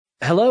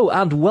Hello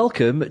and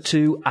welcome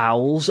to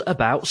Owls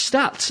About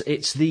Stats.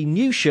 It's the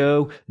new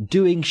show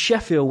doing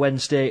Sheffield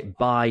Wednesday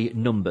by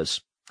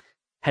numbers.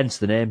 Hence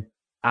the name,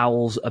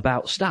 Owls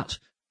About Stat.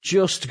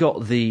 Just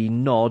got the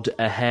nod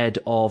ahead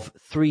of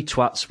Three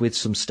Twats with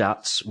Some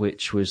Stats,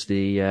 which was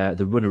the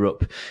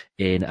runner-up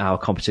in our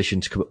competition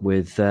to come up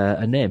with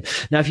a name.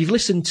 Now, if you've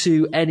listened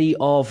to any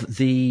of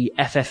the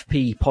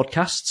FFP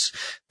podcasts,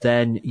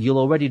 then you'll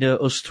already know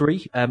us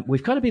three.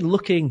 We've kind of been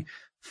looking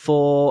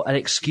for an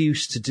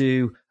excuse to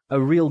do a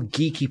real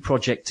geeky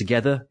project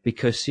together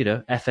because,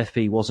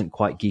 FFP wasn't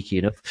quite geeky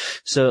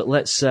enough. So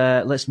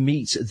let's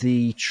meet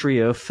the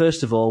trio.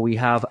 First of all, we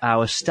have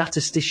our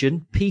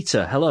statistician,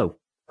 Peter. Hello.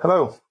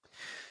 Hello.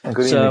 And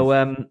good evening.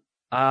 So,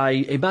 I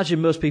imagine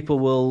most people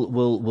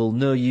will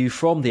know you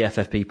from the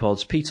FFP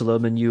pods. Peter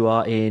Lohman, you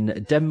are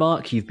in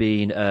Denmark. You've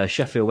been a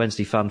Sheffield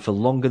Wednesday fan for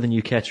longer than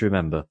you care to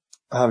remember.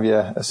 I have,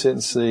 yeah,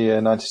 since the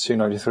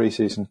 92-93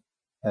 season.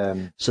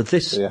 So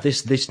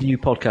this new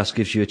podcast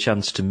gives you a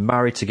chance to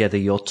marry together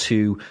your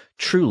two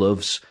true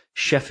loves,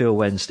 Sheffield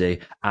Wednesday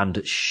and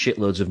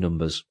shitloads of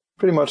numbers.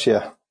 Pretty much,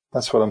 yeah.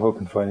 That's what I'm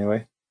hoping for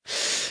anyway.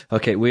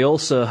 Okay, we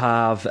also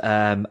have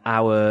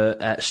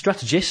our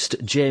strategist,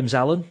 James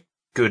Allen.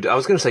 Good. I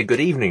was going to say good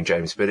evening,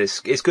 James, but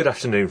it's good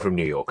afternoon from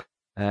New York.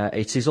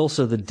 It is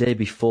also the day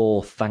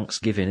before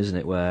Thanksgiving, isn't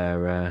it,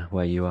 where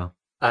you are?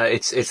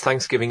 It's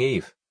Thanksgiving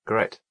Eve,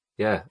 correct.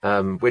 Yeah,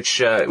 which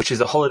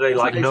is a holiday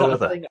like no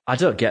other. I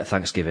don't get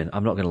Thanksgiving.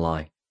 I'm not going to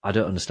lie. I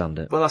don't understand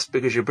it. Well, that's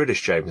because you're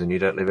British, James, and you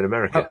don't live in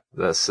America.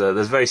 There's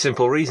very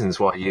simple reasons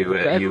why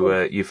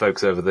you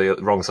folks over the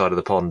wrong side of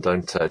the pond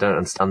don't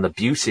understand the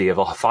beauty of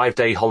a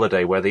 5-day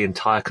holiday where the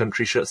entire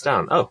country shuts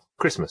down. Oh,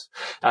 Christmas.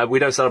 We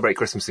don't celebrate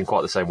Christmas in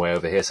quite the same way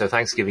over here. So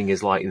Thanksgiving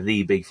is like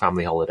the big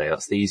family holiday.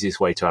 That's the easiest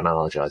way to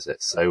analogize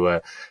it.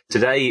 So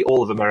today,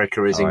 all of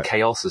America is in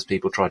chaos as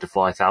people try to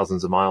fly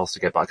thousands of miles to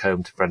get back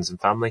home to friends and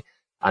family.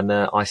 And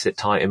I sit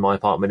tight in my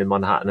apartment in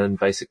Manhattan and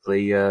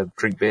basically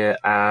drink beer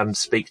and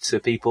speak to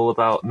people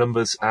about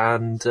numbers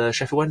and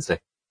Sheffield Wednesday.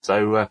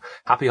 So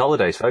happy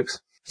holidays, folks.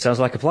 Sounds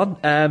like a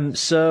plan.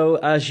 So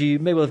as you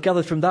may well have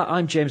gathered from that,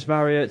 I'm James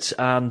Marriott,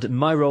 and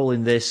my role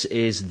in this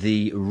is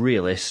the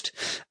realist.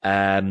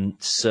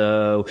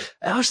 So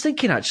I was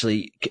thinking,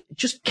 actually,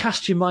 just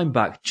cast your mind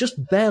back just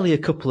barely a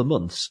couple of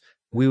months.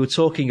 We were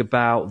talking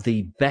about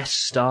the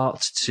best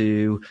start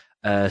to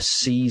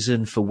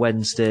season for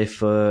Wednesday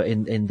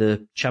in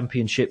the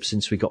championship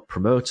since we got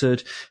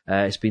promoted.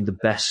 It's been the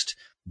best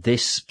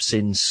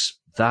since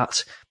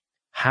that.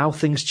 How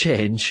things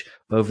change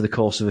over the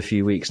course of a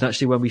few weeks. And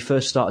actually, when we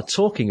first started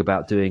talking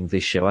about doing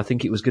this show, I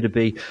think it was going to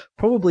be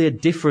probably a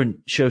different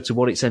show to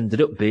what it's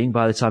ended up being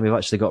by the time we've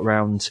actually got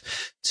round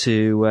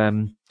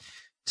to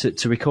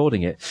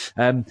recording it.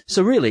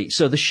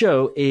 So the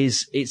show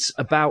it's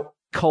about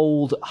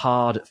cold,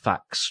 hard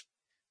facts.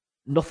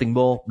 Nothing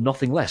more,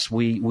 nothing less.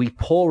 We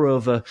pore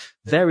over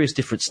various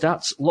different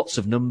stats, lots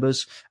of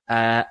numbers,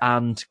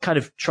 and kind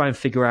of try and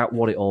figure out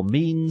what it all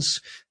means.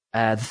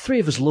 The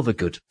three of us love a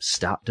good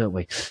stat, don't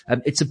we?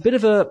 It's a bit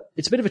of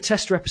a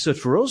tester episode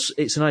for us.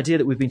 It's an idea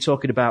that we've been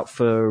talking about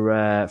for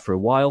a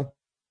while.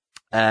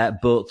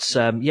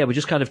 We're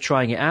just kind of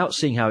trying it out,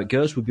 seeing how it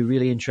goes. We'd be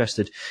really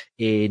interested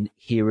in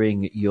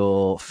hearing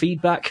your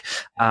feedback,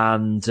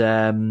 and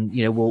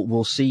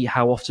we'll see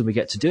how often we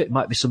get to do it. It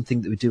might be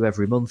something that we do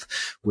every month.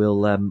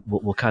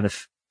 We'll kind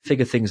of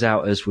figure things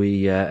out as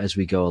we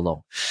go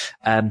along.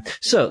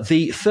 So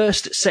the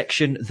first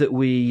section that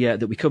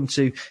we come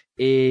to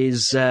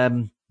is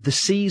the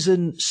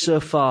season so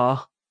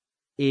far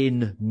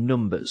in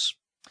numbers.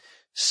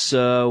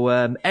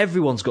 So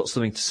everyone's got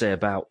something to say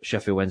about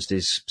Sheffield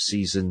Wednesday's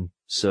season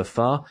so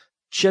far.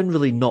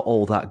 Generally not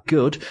all that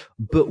good,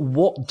 but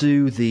what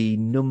do the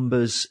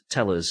numbers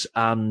tell us?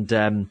 And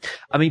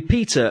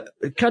Peter,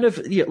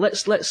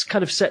 let's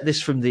kind of set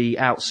this from the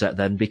outset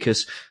then,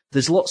 because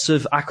there's lots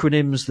of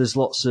acronyms, there's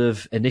lots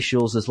of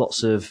initials, there's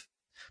lots of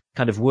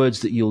kind of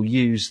words that you'll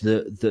use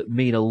that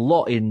mean a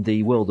lot in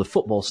the world of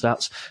football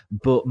stats,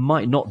 but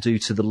might not do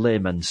to the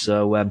layman.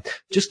 So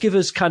just give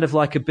us kind of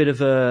like a bit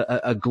of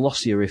a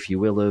glossier, if you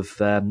will, of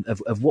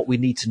what we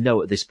need to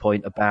know at this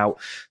point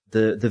about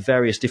the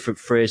various different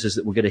phrases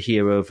that we're going to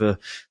hear over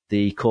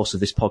the course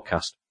of this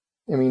podcast.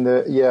 I mean,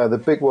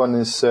 the big one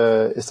is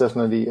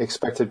definitely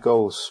expected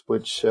goals,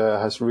 which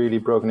has really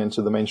broken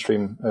into the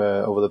mainstream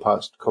over the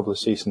past couple of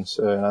seasons.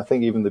 And I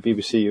think even the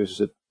BBC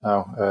uses it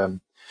now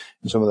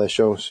in some of their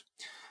shows.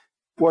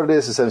 What it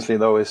is essentially,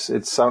 though, it's a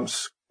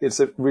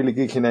really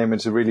geeky name.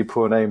 It's a really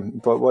poor name,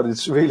 but what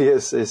it really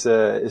is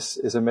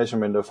a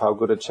measurement of how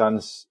good a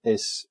chance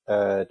is,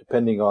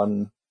 depending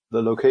on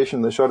the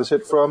location the shot is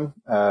hit from,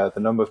 the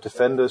number of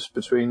defenders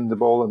between the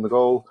ball and the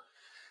goal,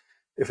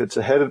 if it's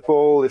a headed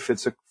ball, if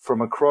it's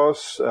from a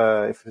cross,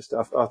 if it's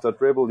after a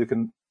dribble. You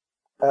can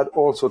add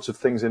all sorts of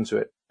things into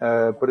it.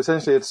 But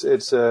essentially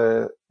it's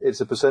a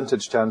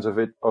percentage chance of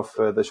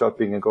the shot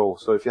being a goal.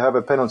 So if you have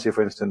a penalty,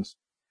 for instance,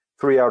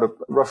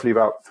 roughly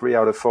about 3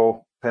 out of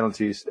 4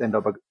 penalties end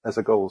up as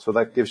a goal. So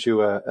that gives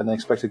you an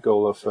expected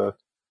goal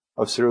of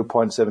of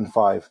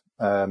 0.75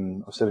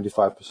 or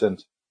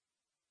 75%.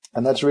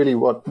 And that's really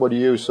what you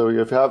use. So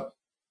if you have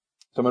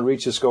someone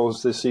reaches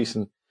goals this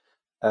season,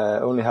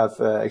 only have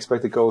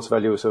expected goals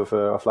values of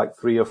like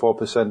 3 or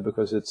 4%,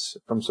 because it's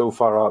from so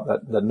far out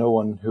that no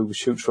one who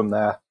shoots from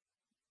there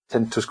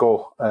tend to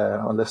score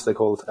unless they're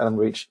called Adam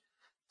Reach.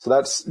 So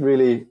that's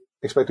really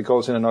expected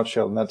goals in a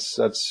nutshell, and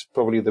that's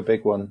probably the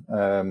big one.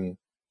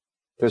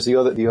 Because the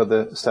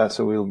other stats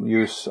that we'll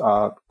use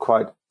are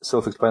quite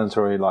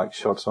self-explanatory, like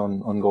shots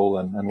on goal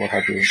and what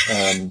have you.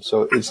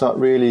 So it's not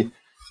really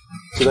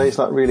today. It's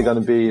not really going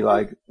to be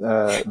like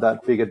that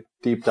big a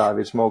deep dive.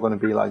 It's more going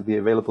to be like the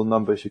available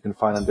numbers you can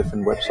find on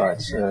different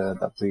websites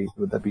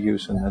that we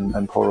use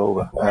and pour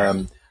over.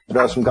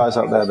 There are some guys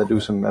out there that do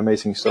some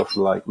amazing stuff,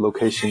 like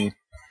location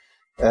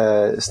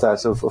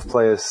stats of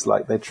players.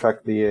 Like they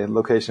track the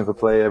location of a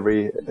player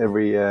every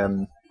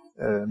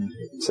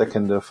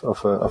second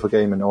of a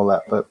game and all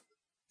that. But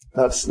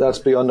that's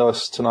beyond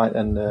us tonight,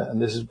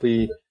 and this will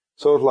be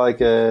sort of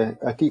like a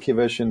geeky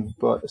version,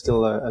 but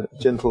still a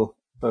gentle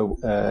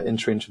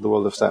entry into the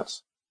world of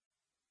stats.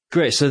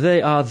 Great. So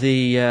they are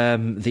the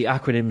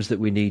acronyms that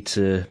we need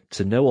to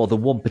know, or the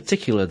one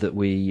particular that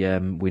we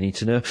need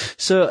to know.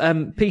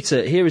 So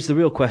Peter, here is the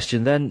real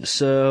question then.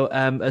 So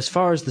as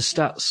far as the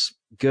stats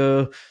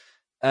go,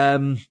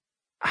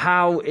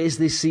 how is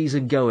this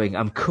season going?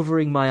 I'm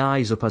covering my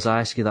eyes up as I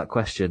ask you that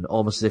question,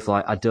 almost as if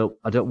like I don't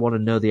want to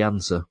know the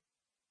answer.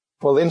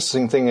 Well, the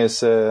interesting thing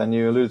is, and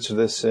you alluded to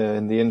this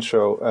in the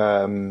intro,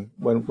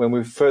 when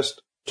we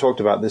first talked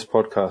about this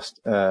podcast,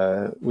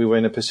 we were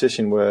in a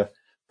position where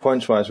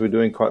points-wise we're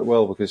doing quite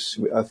well, because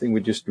I think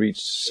we just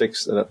reached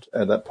 6th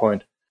at that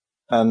point.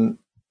 And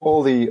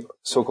all the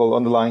so-called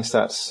underlying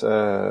stats,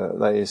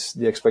 that is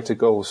the expected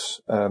goals,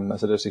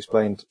 as I just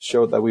explained,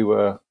 showed that we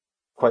were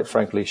quite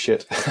frankly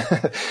shit.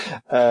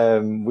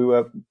 We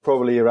were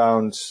probably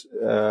around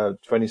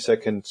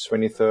 22nd,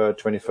 23rd,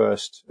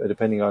 21st,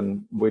 depending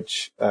on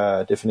which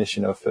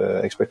definition of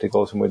expected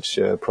goals and which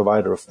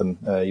provider of them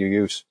you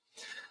use.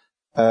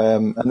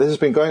 And this has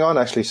been going on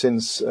actually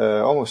since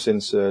almost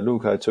since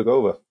Luca took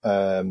over.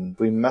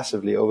 We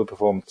massively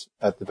overperformed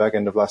at the back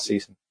end of last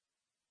season,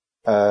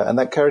 and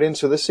that carried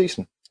into this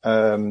season.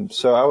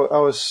 So I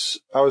was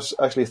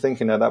actually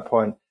thinking at that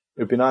point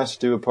it'd be nice to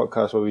do a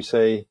podcast where we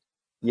say,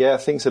 yeah,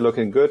 things are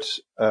looking good.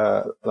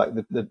 Like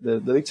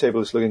the league table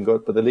is looking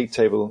good, but the league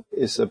table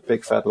is a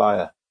big fat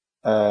liar.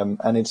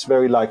 And it's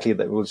very likely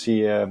that we'll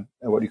see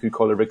what you could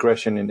call a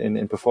regression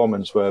in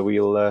performance, where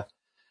we'll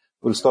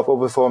stop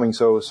overperforming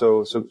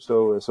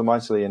so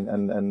mightily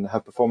and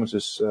have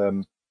performances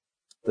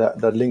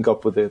that link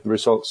up with the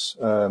results,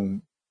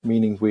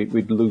 meaning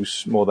we'd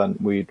lose more than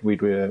we'd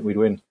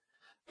win.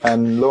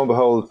 And lo and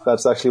behold,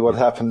 that's actually what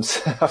happens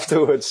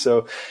afterwards.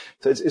 So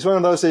it's one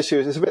of those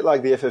issues. It's a bit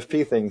like the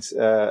FFP things.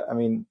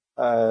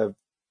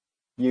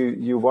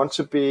 You want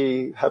to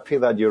be happy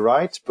that you're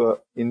right,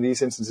 but in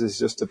these instances, it's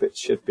just a bit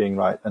shit being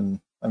right. And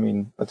I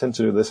mean, I tend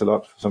to do this a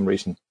lot for some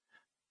reason.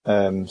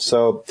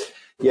 So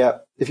yeah,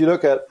 if you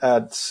look at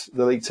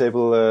the league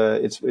table,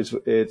 we're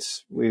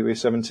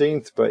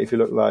 17th. But if you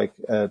look like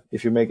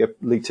if you make a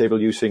league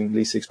table using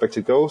least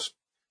expected goals,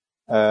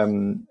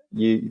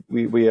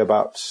 we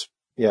about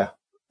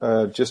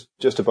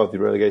just above the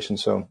relegation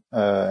zone,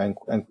 and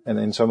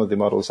in some of the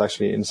models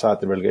actually inside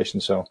the relegation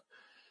zone.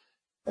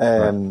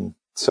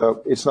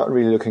 So it's not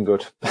really looking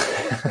good.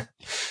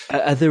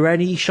 Are there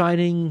any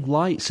shining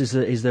lights?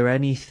 Is there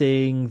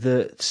anything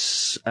that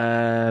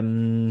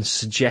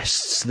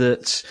suggests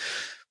that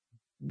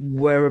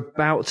we're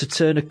about to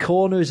turn a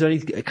corner? Is there any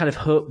kind of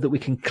hope that we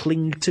can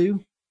cling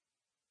to?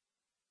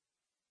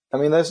 I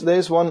mean,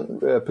 there's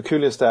one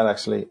peculiar stat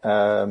actually,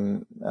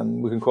 and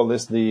we can call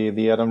this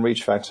the Adam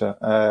Reach factor.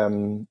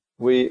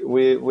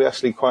 We're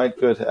actually quite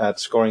good at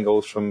scoring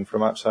goals from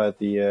outside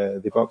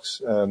the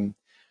box.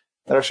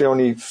 There are actually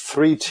only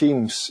 3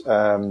 teams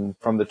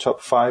from the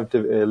top 5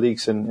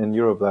 leagues in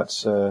Europe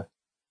that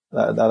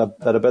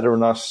are better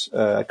than us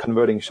at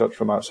converting shots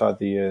from outside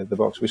the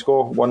box. We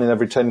score 1 in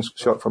every 10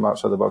 shot from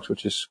outside the box,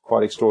 which is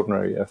quite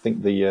extraordinary. I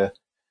think the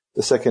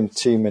second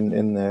team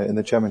in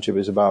the championship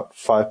is about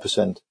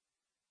 5%.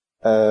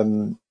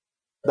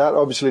 That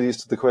obviously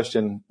leads to the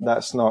question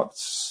that's not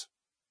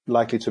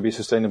likely to be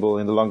sustainable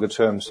in the longer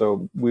term.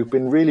 So we've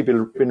been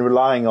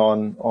relying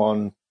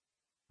on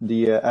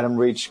the Adam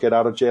Reach get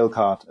out of jail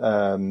card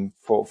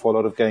for a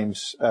lot of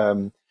games.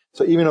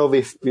 So even though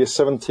we're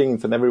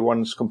 17th and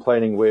everyone's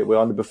complaining we're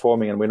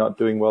underperforming and we're not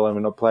doing well and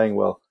we're not playing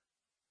well,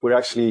 we're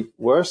actually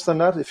worse than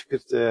that. If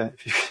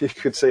you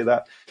could say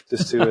that,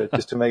 just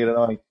to make it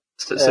annoying.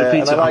 So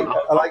Peter, I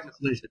like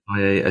by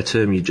a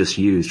term you just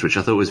used, which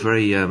I thought was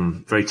very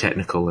very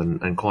technical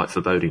and quite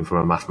foreboding from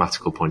a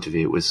mathematical point of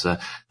view. It was the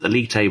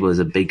league table is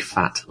a big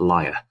fat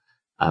liar,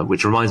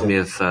 which reminds me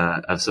of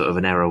sort of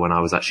an era when I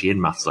was actually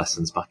in maths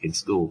lessons back in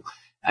school.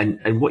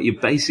 And what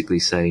you're basically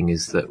saying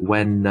is that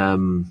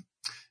when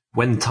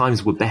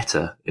times were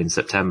better in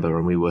September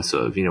and we were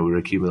sort of we were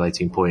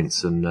accumulating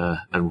points and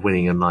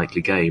winning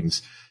unlikely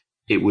games,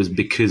 it was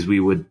because we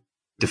were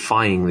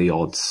defying the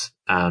odds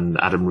and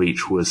Adam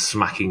Reach was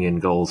smacking in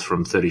goals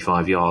from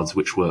 35 yards,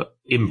 which were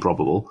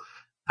improbable,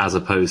 as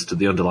opposed to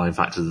the underlying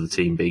factors of the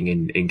team being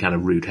in kind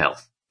of rude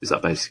health. Is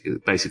that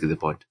basically the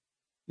point?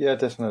 Yeah,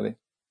 definitely.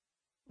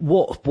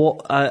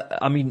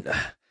 I mean,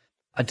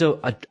 I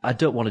don't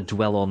want to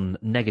dwell on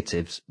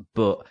negatives,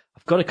 but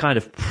I've got to kind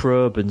of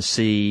probe and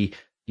see,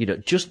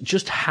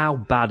 just how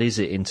bad is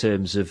it in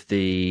terms of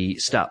the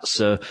stats?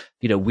 So,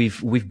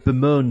 we've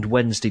bemoaned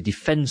Wednesday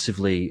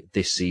defensively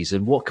this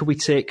season. What can we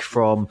take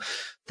from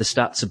the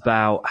stats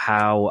about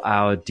how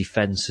our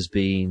defence has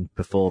been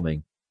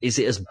performing? Is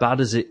it as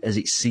bad as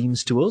it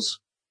seems to us?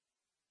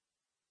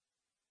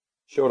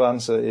 Short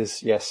answer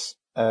is yes.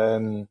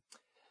 The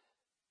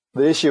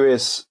issue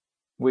is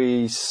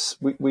we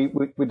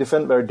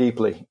defend very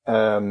deeply,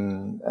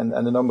 and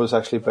the numbers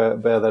actually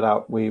bear that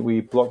out.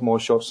 We block more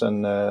shots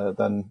than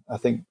I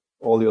think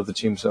all the other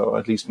teams, or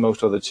at least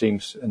most other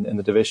teams in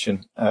the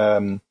division.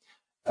 And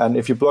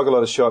if you block a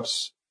lot of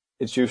shots,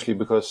 it's usually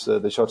because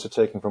the shots are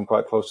taken from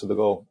quite close to the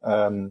goal.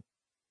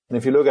 And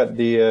if you look at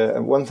the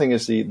one thing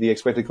is the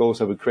expected goals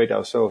that we create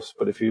ourselves,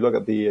 but if you look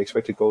at the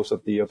expected goals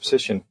that the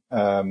opposition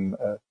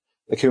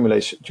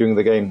accumulate during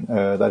the game,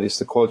 that is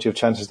the quality of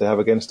chances they have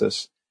against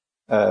us.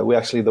 We're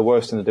actually the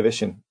worst in the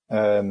division.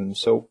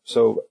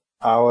 So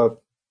our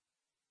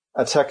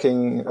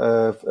attacking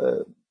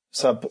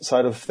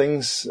side of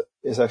things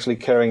is actually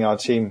carrying our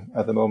team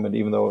at the moment,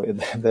 even though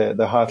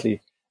they're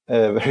hardly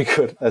very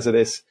good as it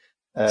is.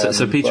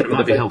 So Peter, it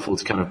might be helpful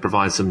to kind of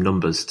provide some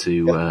numbers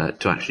to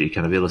actually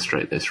kind of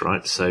illustrate this,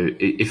 right? So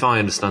if I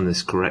understand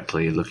this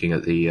correctly, looking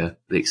at the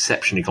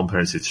exceptionally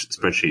comprehensive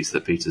spreadsheets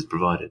that Peter's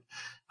provided,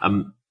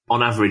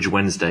 on average,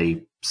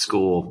 Wednesday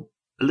score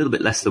a little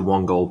bit less than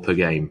 1 goal per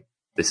game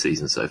this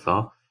season so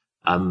far.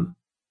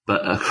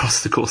 But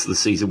across the course of the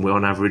season, we're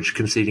on average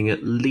conceding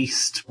at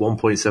least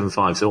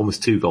 1.75, so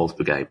almost 2 goals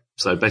per game.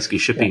 So basically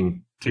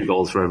shipping 2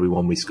 goals for every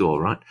 1 we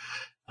score, right?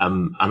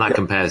 And that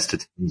compares to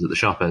teams at the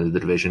sharp end of the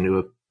division who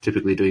are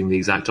typically doing the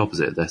exact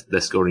opposite.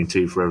 They're scoring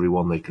 2 for every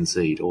 1 they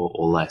concede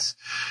or less.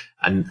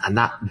 And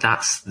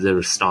that's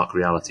the stark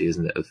reality,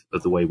 isn't it,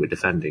 of the way we're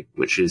defending,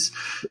 which is,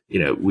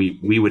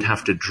 we would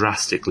have to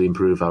drastically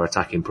improve our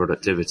attacking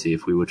productivity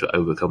if we were to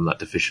overcome that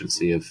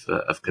deficiency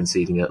of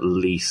conceding at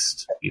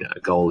least, a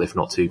goal, if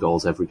not 2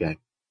 goals every game.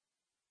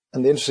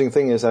 And the interesting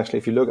thing is actually,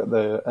 if you look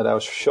at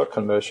our shot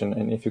conversion,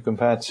 and if you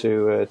compare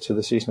to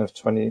the season of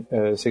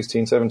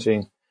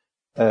 2016-17,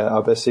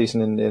 our best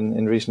season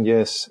in recent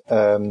years,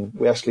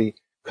 we're actually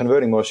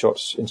converting more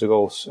shots into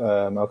goals.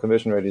 Our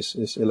conversion rate is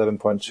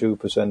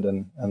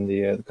 11.2%, and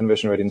the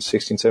conversion rate in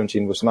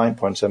 16-17 was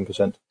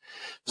 9.7%.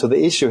 So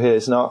the issue here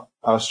is not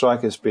our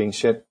strikers being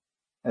shit.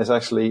 It's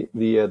actually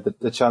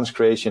the chance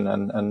creation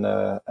and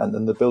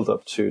the build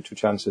up to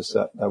chances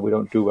that we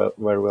don't do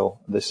very well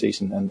this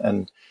season,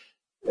 and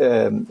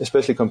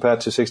especially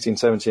compared to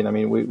 16-17. I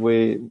mean,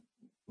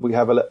 we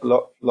have a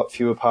lot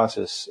fewer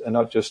passes, and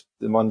not just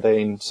the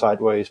mundane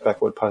sideways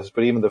backward passes,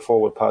 but even the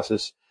forward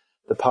passes,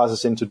 the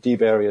passes into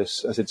deep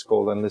areas, as it's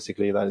called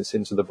analytically, that is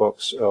into the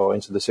box or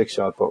into the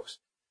 6-yard box.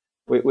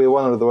 We're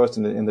one of the worst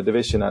in the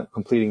division at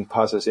completing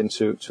passes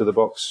into the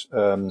box.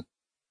 We're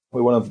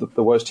one of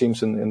the worst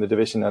teams in the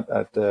division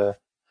at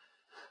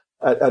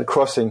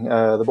crossing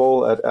the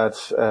ball,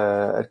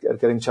 at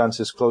getting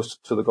chances close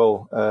to the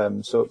goal.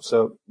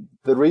 So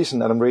the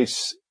reason Adam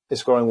Reach is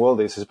scoring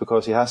worldies is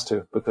because he has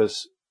to,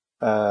 because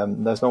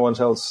there's no one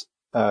else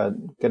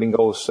getting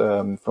goals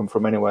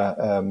from anywhere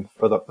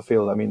further up the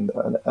field. I mean,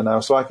 and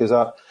our strikers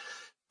are,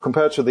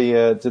 compared to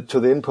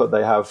the input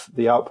they have,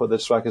 the output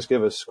that strikers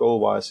give us goal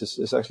wise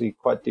is actually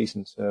quite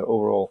decent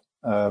overall.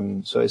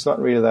 So it's not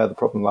really there the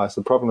problem lies.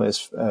 The problem is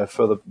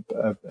further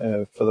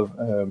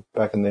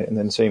back in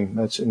the team.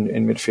 That's in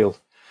midfield.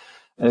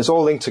 And it's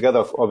all linked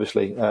together,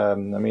 obviously. I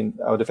mean,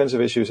 our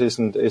defensive issues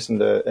isn't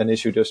an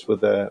issue just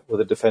with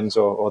the defense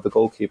or the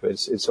goalkeeper.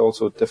 It's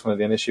also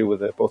definitely an issue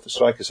with both the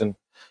strikers and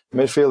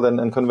midfield.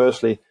 And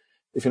conversely,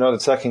 if you're not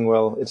attacking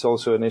well, it's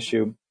also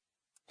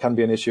can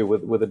be an issue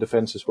with the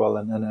defense as well,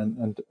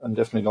 and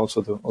definitely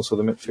also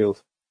the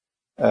midfield.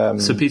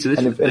 So Peter,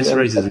 this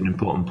raises an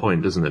important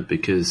point, doesn't it?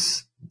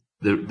 Because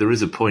there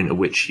is a point at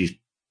which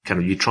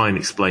you try and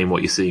explain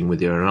what you're seeing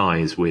with your own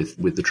eyes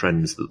with the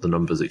trends that the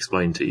numbers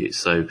explain to you.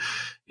 So,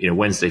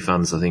 Wednesday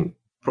fans, I think,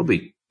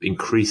 probably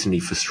increasingly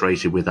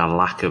frustrated with our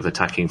lack of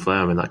attacking flair.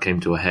 I mean, that came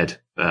to a head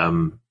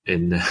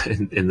in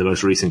the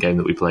most recent game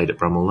that we played at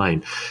Bramall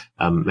Lane.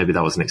 Maybe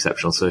that was an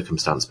exceptional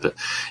circumstance, but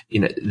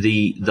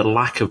the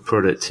lack of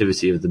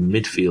productivity of the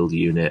midfield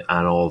unit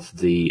and of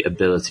the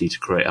ability to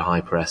create a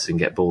high press and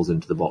get balls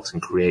into the box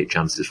and create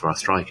chances for our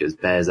strikers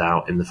bears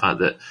out in the fact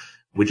that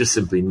we're just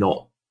simply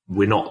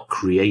we're not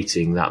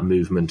creating that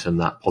movement and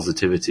that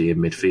positivity in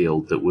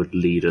midfield that would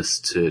lead us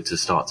to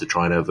start to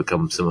try and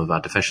overcome some of our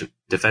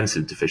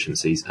defensive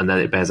deficiencies. And then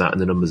it bears out in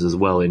the numbers as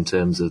well in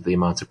terms of the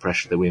amount of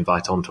pressure that we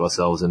invite onto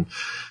ourselves and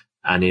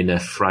in a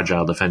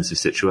fragile defensive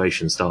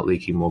situation start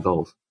leaking more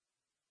goals.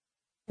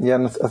 Yeah,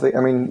 and I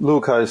mean,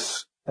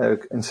 Luukais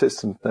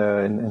insistent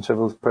in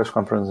several press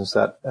conferences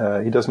that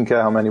he doesn't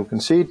care how many we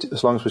concede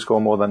as long as we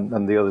score more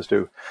than the others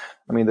do.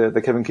 I mean,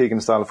 the Kevin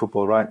Keegan style of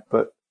football, right?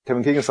 But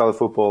Kevin Keegan style of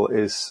football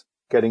is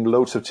getting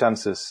loads of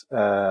chances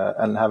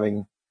and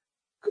having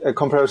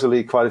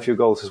comparatively quite a few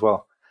goals as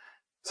well.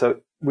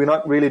 So we're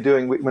not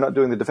doing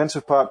the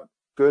defensive part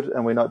good,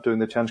 and we're not doing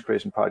the chance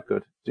creation part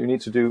good. So you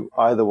need to do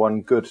either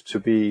one good to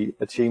be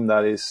a team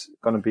that is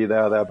going to be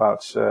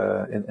thereabouts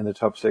in the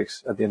top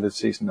 6 at the end of the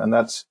season. And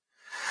that's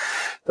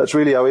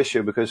really our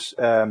issue, because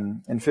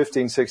in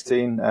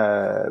 15-16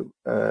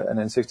 and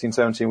in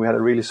 16-17 we had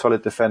a really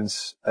solid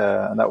defense,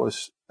 and that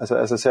was,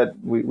 as I said,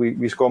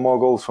 we score more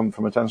goals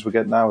from a chance we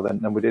get now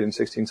than we did in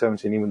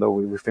 16-17, even though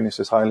we finished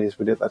as highly as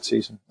we did that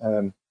season.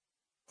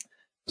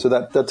 So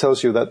that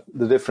tells you that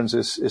the difference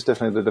is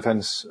definitely the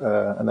defense,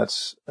 and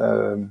that's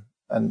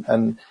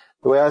and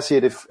the way I see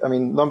it,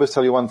 numbers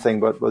tell you one thing,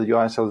 but your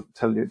eyes tell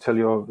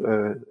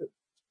you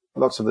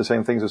lots of the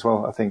same things as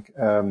well. I think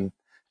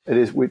it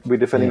is we're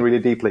defending really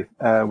deeply.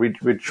 We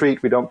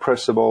retreat, we don't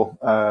press the ball,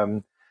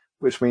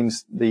 which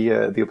means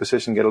the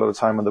opposition get a lot of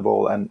time on the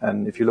ball.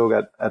 And if you look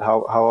at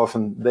how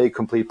often they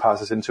complete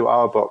passes into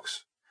our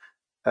box,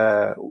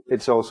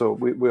 it's also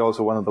we're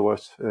also one of the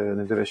worst in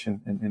the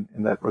division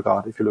in that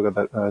regard. If you look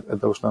at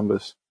those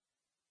numbers.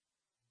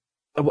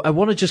 I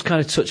want to just kind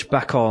of touch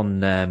back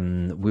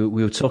on, we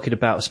were talking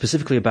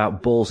specifically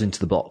about balls into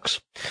the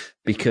box,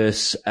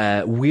 because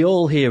we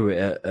all hear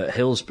it at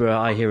Hillsborough.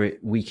 I hear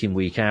it week in,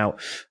 week out,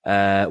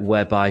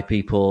 whereby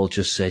people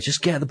just say,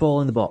 just get the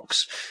ball in the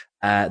box.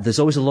 There's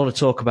always a lot of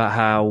talk about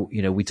how,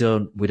 we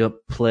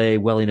don't play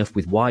well enough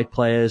with wide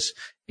players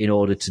in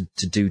order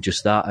to do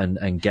just that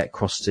and get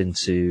crossed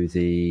into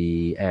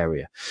the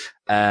area.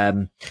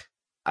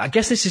 I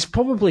guess this is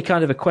probably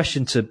kind of a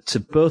question to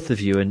both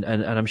of you, and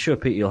I'm sure,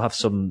 Pete, you'll have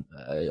some,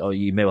 or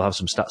you may well have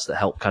some stats that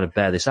help kind of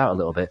bear this out a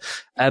little bit.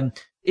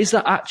 Is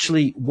that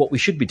actually what we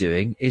should be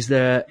doing? Is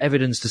there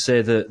evidence to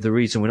say that the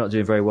reason we're not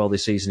doing very well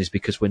this season is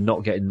because we're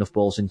not getting enough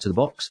balls into the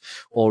box?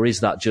 Or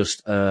is that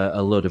just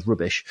a load of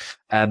rubbish?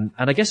 And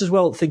I guess as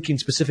well, thinking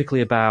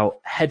specifically about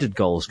headed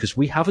goals, because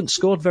we haven't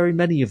scored very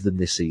many of them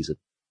this season.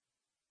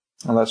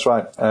 And that's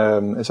right.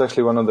 It's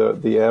actually one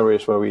of the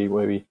areas where we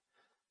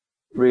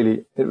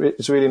really,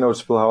 it's really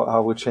noticeable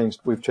how we've changed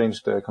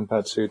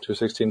compared to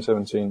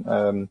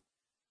 16-17.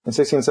 In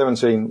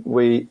 16-17,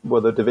 we were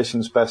the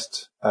division's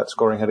best at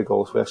scoring headed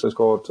goals. We actually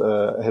scored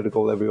a headed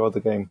goal every other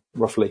game,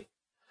 roughly.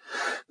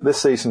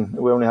 This season,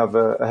 we only have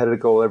a headed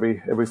goal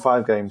every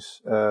 5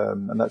 games,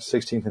 and that's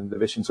 16th in the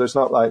division. So it's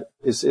not like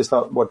it's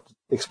not what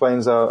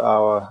explains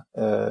our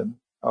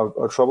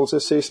troubles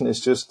this season.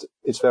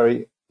 It's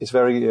very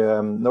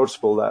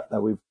noticeable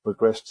that we've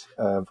progressed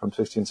from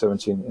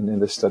 16-17 in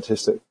this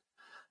statistic.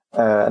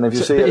 And if you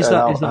see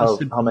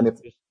how many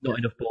not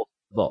enough balls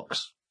in the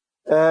box.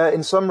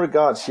 In some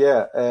regards,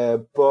 yeah.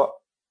 But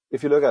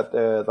if you look at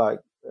like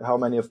how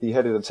many of the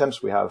headed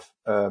attempts we have,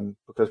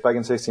 because back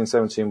in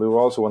 16-17 we were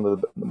also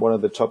one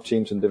of the top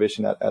teams in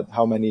division at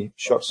how many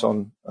shots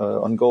on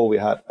goal we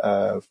had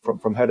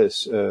from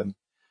headers.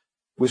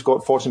 We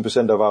scored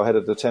 14% of our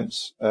headed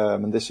attempts,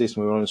 and this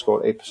season we only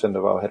scored 8%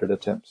 of our headed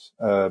attempts.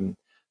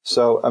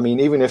 So I mean,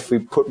 even if we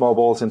put more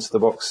balls into the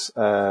box,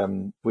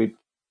 we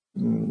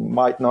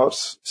might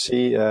not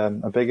see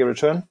a bigger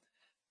return.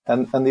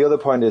 And the other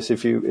point is,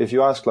 if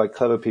you ask like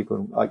clever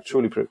people, like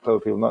truly clever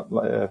people, not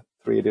like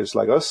 3 idiots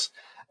like us,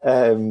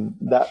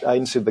 that are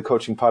into the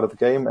coaching part of the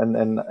game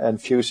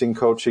and fusing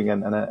coaching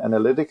and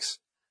analytics.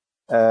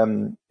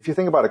 If you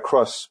think about a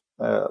cross,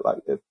 like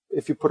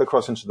if you put a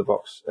cross into the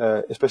box,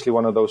 especially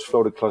one of those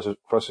floated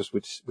crosses,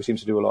 which we seem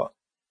to do a lot,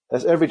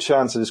 there's every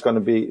chance that it's going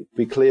to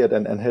be cleared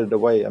and headed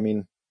away. I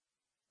mean,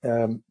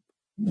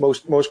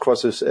 most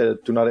crosses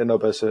do not end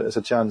up as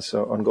a chance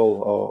on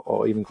goal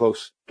or even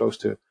close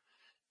to.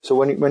 So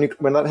when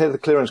that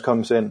headed clearance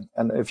comes in,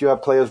 and if you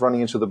have players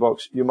running into the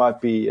box, you might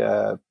be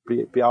out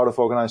of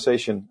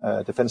organisation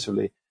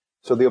defensively.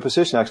 So the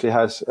opposition actually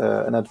has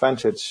an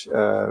advantage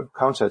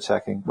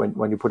counter-attacking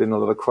when you put in a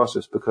lot of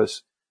crosses,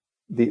 because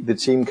the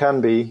team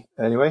can be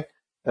anyway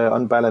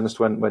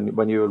unbalanced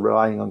when you're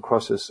relying on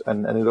crosses,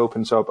 and it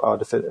opens up our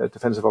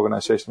defensive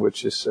organisation,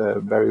 which is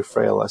very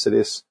frail as it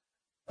is.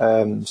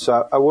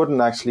 So I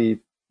wouldn't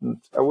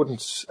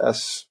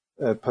as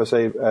per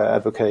se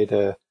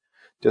advocate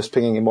just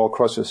pinging in more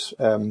crosses.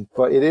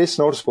 But it is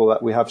noticeable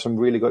that we have some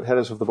really good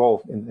headers of the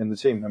ball in the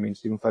team. I mean,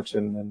 Stephen Fletcher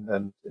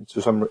and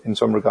in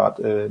some regard,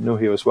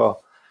 Nuhi as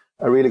well,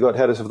 are really good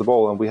headers of the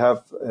ball. And we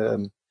have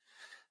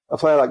a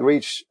player like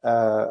Reach.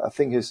 I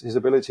think his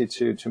ability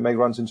to make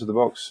runs into the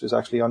box is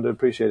actually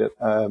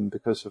underappreciated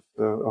because of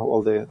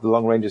all the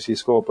long ranges he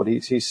scored. But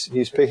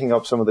he's picking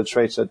up some of the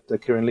traits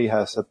that Kieran Lee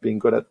has at being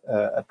good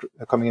at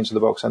coming into the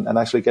box and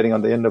actually getting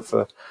on the end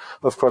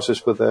of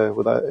crosses with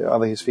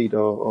either his feet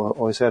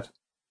or his head.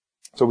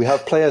 So we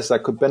have players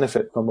that could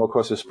benefit from more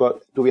crosses,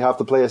 but do we have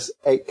the players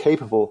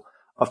capable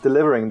of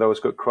delivering those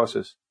good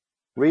crosses?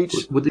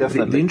 Reach,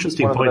 the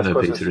interesting point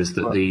though, Peter, is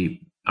that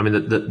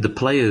the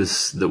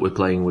players that we're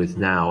playing with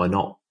now are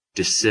not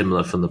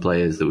dissimilar from the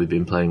players that we've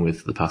been playing with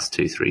for the past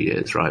 2-3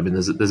 years, right? I mean,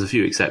 there's a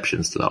few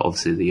exceptions to that.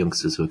 Obviously, the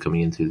youngsters who are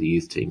coming in through the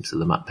youth team, so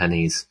the Matt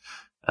Pennies,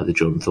 the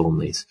Jordan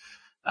Thornleys.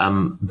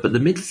 But the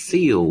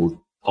midfield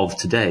of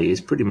today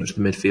is pretty much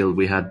the midfield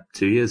we had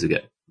 2 years ago.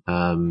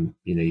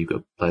 You've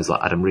got players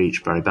like Adam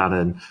Reach, Barry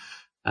Bannon.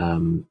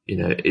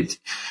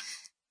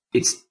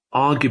 It's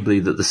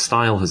arguably that the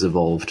style has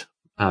evolved.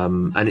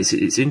 And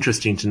it's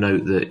interesting to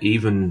note that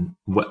even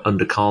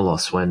under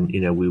Carlos, when,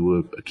 we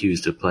were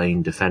accused of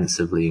playing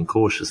defensively and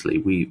cautiously,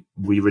 we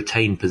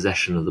retained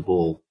possession of the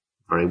ball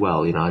very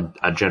well.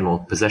 Our general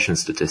possession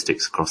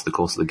statistics across the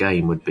course of the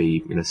game would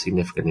be,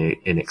 significantly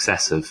in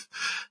excess of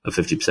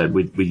 50%.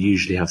 We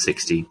usually have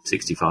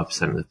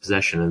 65% of the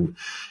possession.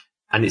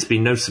 And it's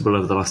been noticeable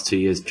over the last 2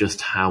 years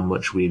just how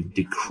much we've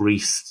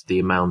decreased the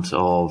amount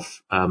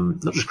of,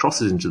 not just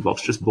crosses into the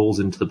box, just balls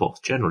into the box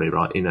generally,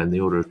 right? In the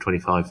order of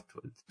 25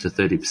 to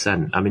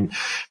 30%. I mean,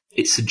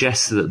 it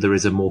suggests that there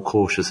is a more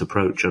cautious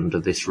approach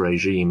under this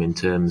regime in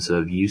terms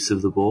of use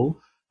of the ball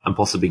and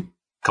possibly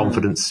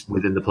confidence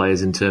within the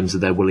players in terms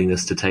of their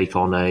willingness to take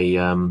on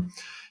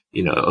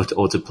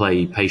or to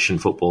play patient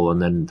football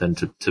and then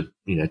to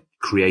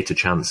create a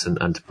chance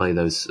and to play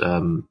those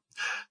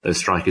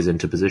strikers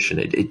into position.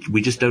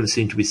 We just don't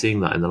seem to be seeing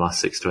that in the last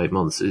 6 to 8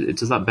 months.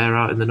 Does that bear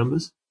out in the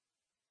numbers?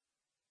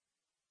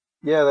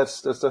 Yeah,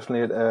 that's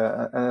definitely it.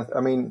 And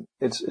I mean,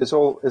 it's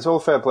all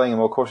fair playing a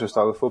more cautious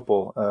style of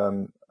football.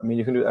 Look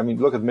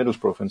at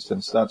Middlesbrough, for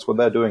instance. That's what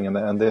they're doing,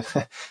 and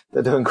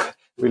they're doing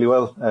really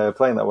well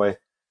playing that way.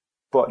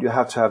 But you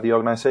have to have the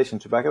organisation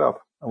to back it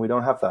up, and we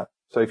don't have that.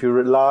 So if you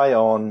rely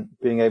on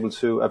being able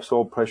to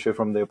absorb pressure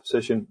from the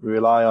opposition,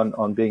 rely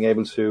on being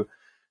able to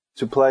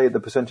play the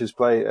percentage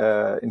play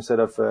instead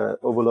of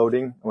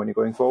overloading when you're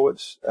going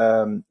forwards,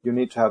 you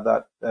need to have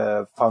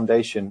that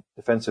foundation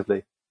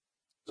defensively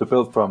to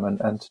build from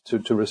and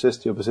to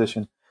resist the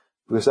opposition.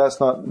 Because that's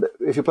not,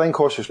 if you're playing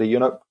cautiously,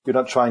 you're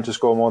not trying to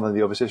score more than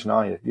the opposition,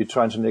 are you? You're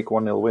trying to nick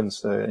 1-0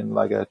 wins in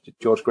like a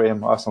George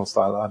Graham Arsenal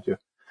style, aren't you?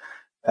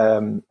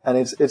 And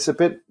it's a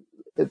bit,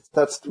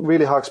 that's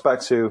really harks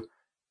back to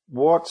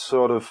what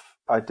sort of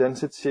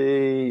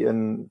identity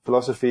and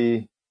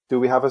philosophy do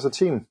we have as a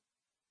team?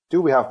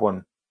 Do we have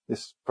one?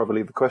 Is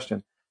probably the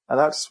question. And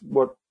that's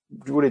what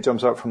really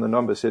jumps out from the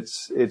numbers.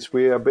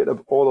 We're a bit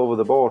of all over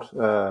the board,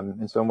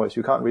 in some ways.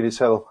 You can't really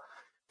tell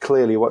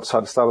clearly what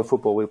sort of style of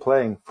football we're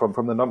playing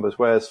from the numbers.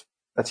 Whereas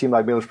a team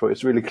like Middlesbrough,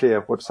 it's really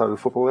clear what style of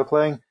football they're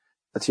playing.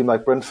 A team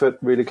like Brentford,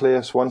 really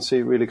clear.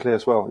 Swansea, really clear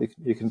as well.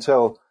 You can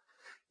tell,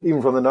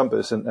 even from the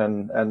numbers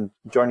and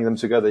joining them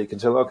together, you can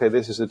tell, okay,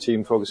 this is a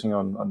team focusing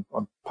on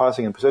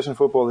passing and possession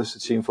football. This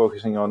is a team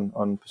focusing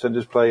on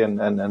percentage play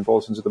and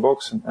balls into the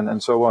box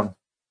and so on.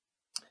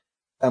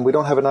 And we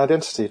don't have an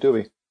identity, do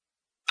we?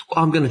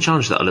 Well, I'm going to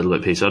challenge that a little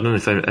bit, Peter. I don't know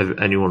if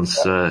anyone's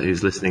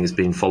who's listening has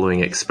been following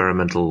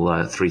Experimental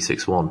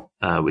 361,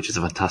 which is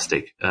a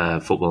fantastic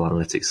football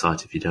analytics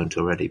site if you don't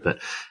already. But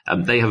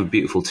they have a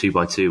beautiful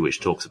 2x2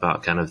 which talks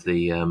about kind of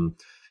the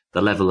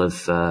level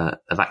of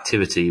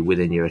activity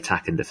within your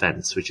attack and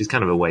defence, which is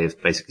kind of a way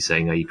of basically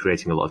saying, are you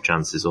creating a lot of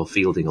chances or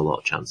fielding a lot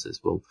of chances?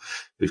 Well,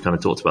 we've kind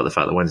of talked about the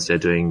fact that Wednesday are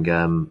doing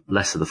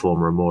less of the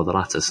former and more of the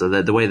latter. So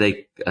the way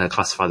they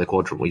classify the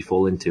quadrant we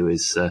fall into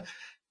is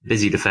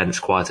busy defence,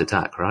 quiet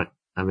attack, right?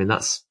 I mean,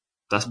 that's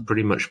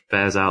pretty much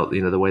bears out,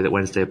 the way that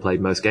Wednesday have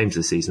played most games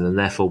this season, and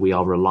therefore we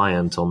are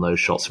reliant on those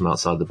shots from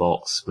outside the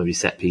box, maybe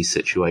set piece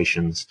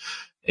situations,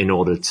 in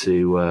order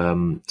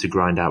to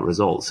grind out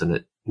results. And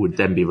it would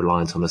then be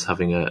reliant on us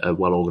having a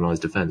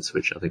well-organised defence,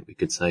 which I think we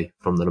could say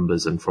from the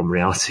numbers and from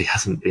reality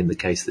hasn't been the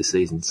case this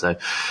season. So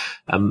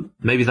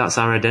maybe that's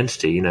our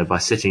identity. By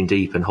sitting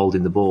deep and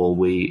holding the ball,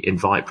 we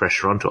invite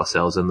pressure onto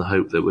ourselves in the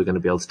hope that we're going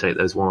to be able to take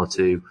those one or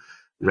two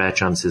rare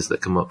chances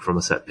that come up from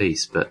a set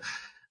piece. But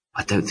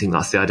I don't think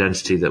that's the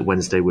identity that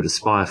Wednesday would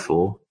aspire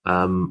for,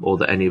 or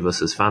that any of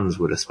us as fans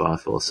would aspire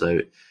for. So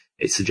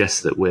it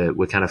suggests that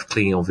we're kind of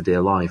clinging on for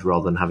dear life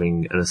rather than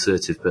having an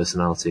assertive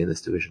personality in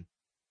this division.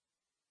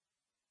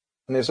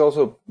 And there's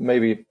also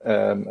maybe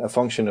a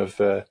function of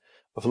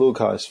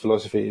Lukai's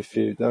philosophy.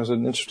 There was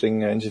an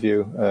interesting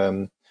interview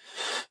a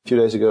few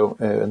days ago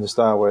in the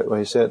Star where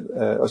he said,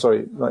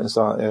 sorry, not in the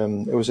Star.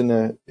 It was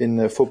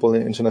in Football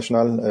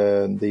International,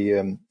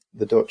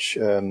 the Dutch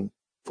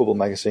football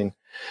magazine,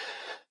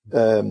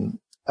 and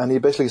he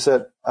basically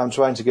said, "I'm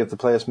trying to give the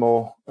players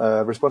more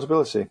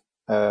responsibility.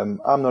 I'm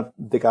not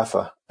the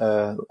gaffer.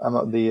 I'm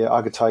not the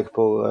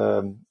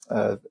archetypal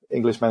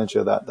English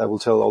manager that will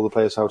tell all the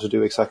players how to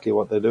do exactly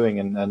what they're doing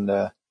and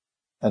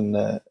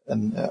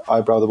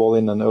eyebrow the ball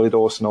in and early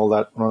doors and all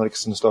that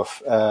analytics and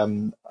stuff.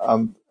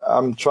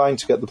 I'm trying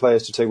to get the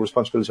players to take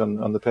responsibility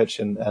on the pitch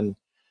and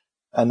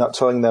not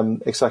telling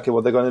them exactly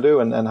what they're going to do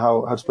and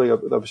how to play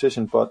up the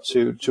opposition, but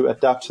to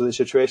adapt to the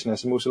situation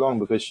as it moves along,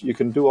 because you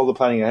can do all the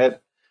planning ahead,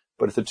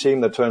 but if the team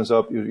that turns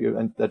up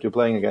that you're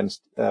playing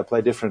against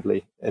play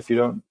differently, if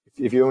you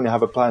only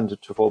have a plan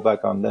to fall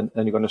back on, then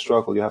you're going to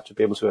struggle. You have to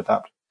be able to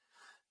adapt.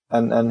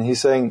 And he's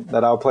saying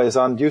that our players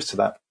aren't used to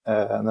that,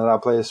 and that our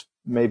players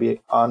maybe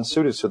aren't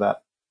suited to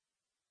that.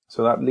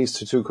 So that leads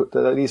to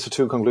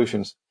two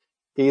conclusions.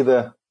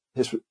 Either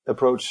his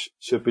approach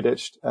should be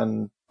ditched,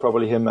 and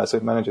probably him as a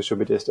manager should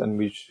be ditched, and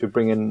we should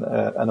bring in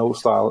an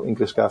old-style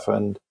English gaffer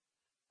and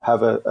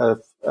have a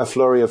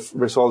flurry of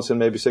results in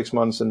maybe 6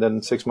 months, and then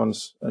in 6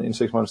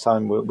 months'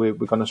 time we're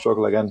going to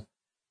struggle again.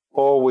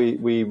 Or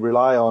we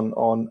rely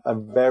on a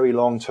very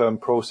long-term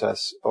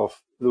process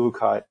of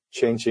Luhukay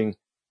changing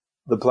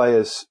the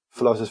players'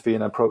 philosophy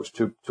and approach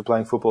to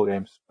playing football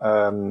games.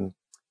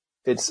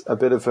 It's a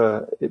bit of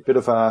an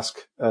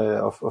ask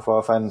of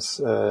our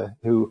fans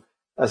who,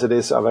 as it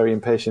is, are very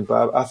impatient.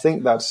 But I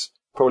think that's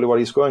probably what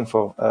he's going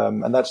for,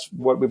 and that's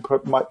what we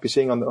might be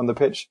seeing on the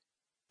pitch: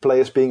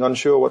 players being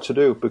unsure what to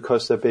do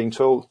because they're being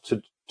told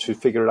to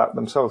figure it out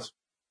themselves.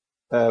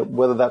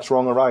 Whether that's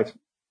wrong or right.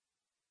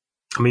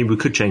 I mean, we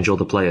could change all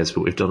the players,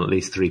 but we've done at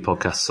least 3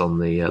 podcasts on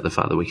the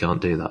fact that we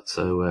can't do that.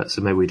 So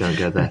maybe we don't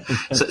go there.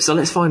 So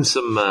let's find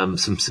some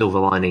silver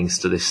linings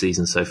to this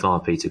season so far,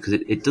 Peter, because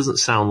it doesn't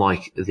sound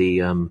like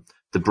the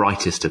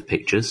brightest of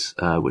pictures,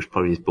 which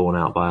probably is borne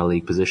out by our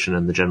league position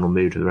and the general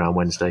mood around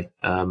Wednesday,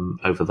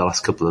 over the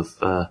last couple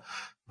of,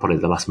 probably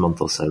the last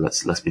month or so.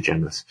 Let's be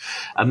generous.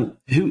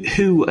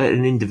 Who at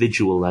an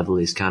individual level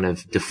is kind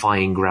of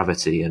defying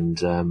gravity and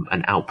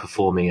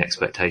outperforming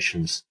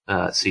expectations,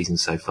 season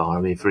so far?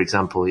 I mean, for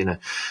example,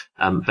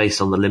 based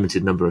on the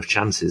limited number of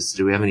chances,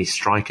 do we have any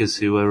strikers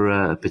who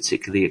are,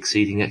 particularly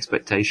exceeding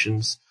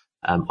expectations?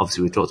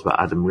 Obviously we talked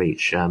about Adam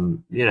Reach.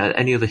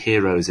 Any other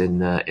heroes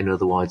in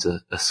otherwise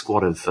a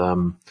squad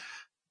of,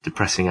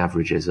 depressing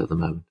averages at the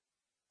moment?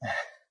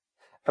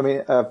 I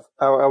mean,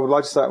 I would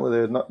like to start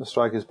with not the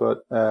strikers,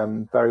 but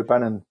Barry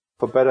Bannan,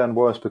 for better and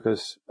worse,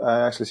 because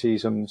I actually see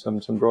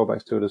some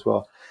drawbacks to it as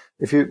well.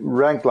 If you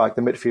rank like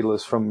the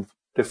midfielders from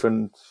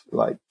different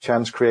like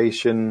chance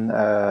creation,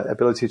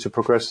 ability to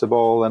progress the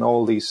ball, and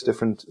all these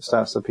different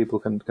stats that people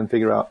can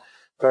figure out,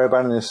 Barry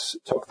Bannan is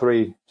top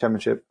 3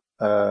 championship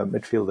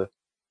midfielder,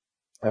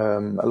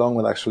 along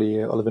with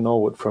actually Oliver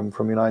Norwood from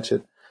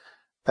United,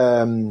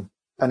 and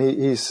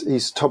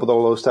he's top of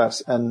all those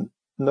stats, and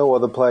no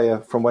other player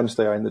from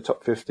Wednesday are in the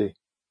top 50,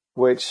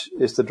 which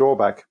is the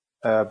drawback,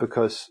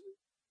 because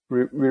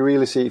we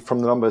really see from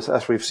the numbers,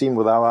 as we've seen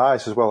with our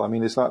eyes as well. I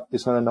mean, it's not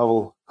a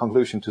novel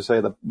conclusion to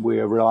say that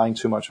we're relying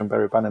too much on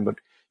Barry Bannan, but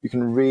you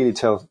can really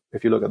tell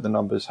if you look at the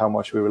numbers how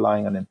much we're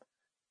relying on him.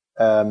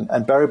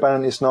 And Barry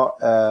Bannan is not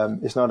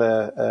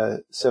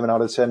a 7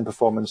 out of 10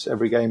 performance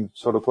every game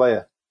sort of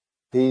player.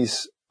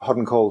 He's hot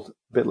and cold,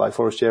 a bit like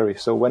Forrest Jerry.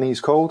 So when he's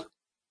cold,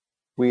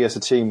 we as a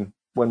team,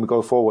 when we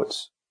go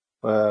forwards,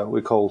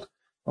 we're cold.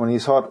 And when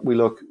he's hot, we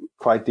look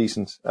quite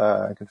decent,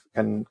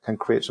 can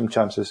create some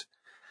chances.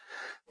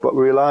 But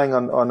we're relying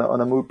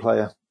on a mood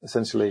player,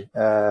 essentially,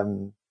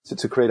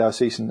 to create our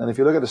season. And if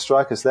you look at the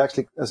strikers, they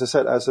actually, as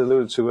I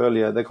alluded to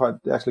earlier, they're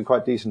actually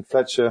quite decent.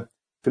 Fletcher,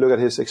 if you look at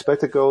his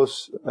expected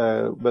goals,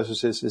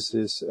 versus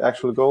his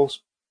actual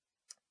goals,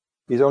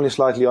 he's only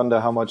slightly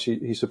under how much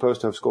he's supposed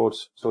to have scored,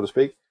 so to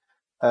speak.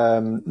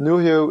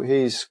 Nuhiu,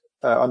 he's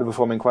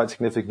underperforming quite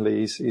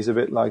significantly. He's a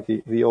bit like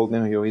the old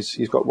Nuhiu.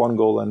 He's got 1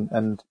 goal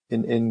and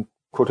in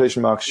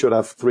quotation marks should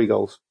have 3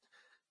 goals.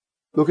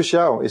 Lucas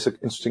Shaw is an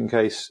interesting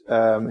case.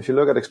 If you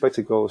look at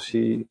expected goals,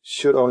 he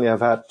should only have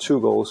had 2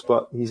 goals,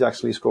 but he's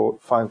actually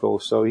scored 5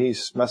 goals. So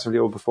he's massively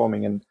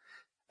overperforming, and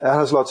that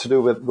has a lot to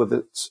do with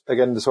it,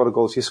 again, the sort of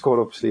goals he scored,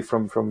 obviously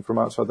from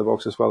outside the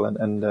box as well,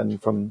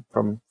 and from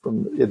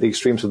the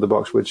extremes of the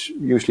box, which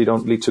usually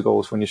don't lead to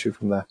goals when you shoot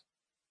from there.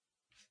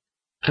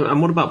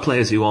 And what about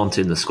players who aren't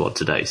in the squad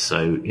today?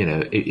 So,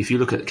 if you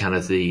look at kind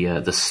of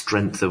the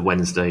strength of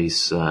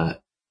Wednesday's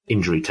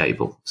injury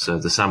table, so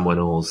the Sam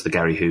Winnalls, the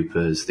Gary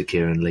Hoopers, the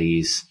Kieran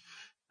Lees,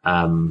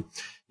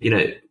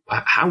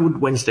 how would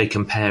Wednesday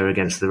compare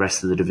against the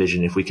rest of the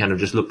division if we kind of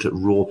just looked at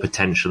raw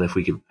potential, if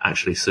we could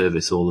actually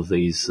service all of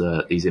these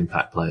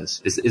impact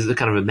players? Is there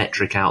kind of a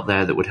metric out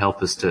there that would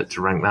help us to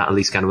rank that, at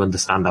least kind of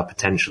understand our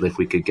potential if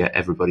we could get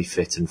everybody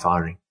fit and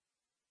firing?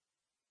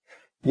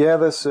 Yeah,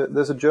 there's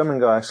a German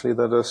guy actually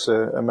that does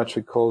a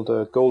metric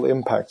called goal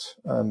impact.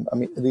 I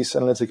mean, these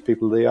analytics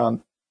people, they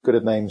aren't good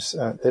at names.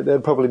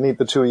 They'd probably need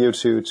the two of you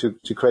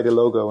to create a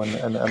logo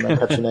and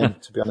catch a name,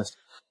 to be honest.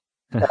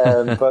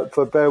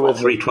 But bear with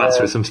me. 3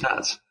 twats with some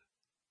stats.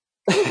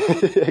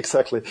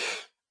 Exactly.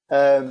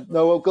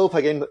 No, what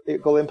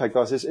goal impact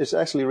does is it's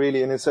actually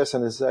really, in its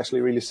essence, it's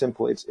actually really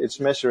simple. It's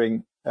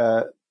measuring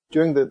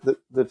during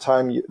the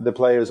time the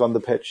player is on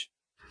the pitch,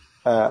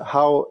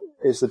 how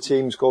is the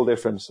team's goal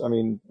difference? I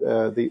mean,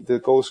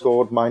 the goals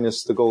scored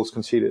minus the goals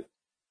conceded,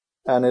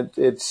 and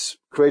it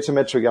creates a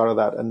metric out of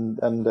that,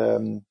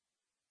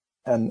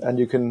 and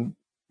you can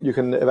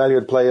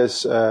evaluate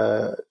players'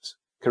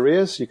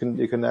 careers. You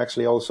can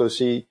actually also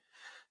see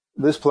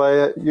this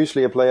player,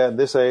 usually a player at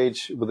this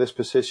age with this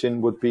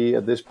position, would be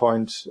at this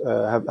point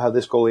have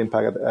this goal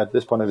impact at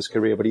this point of his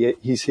career. But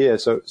he's here,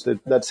 so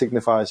that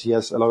signifies he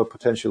has a lot of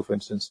potential, for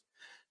instance.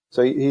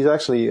 So he's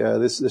actually,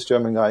 this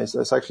German guy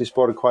has actually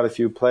spotted quite a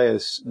few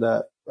players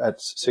that at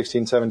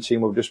 16,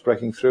 17 were just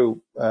breaking through,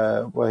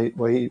 where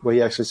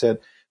he actually said,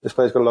 this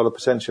player's got a lot of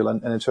potential,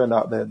 and it turned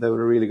out they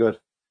were really good.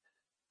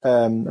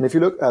 And if you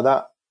look at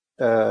that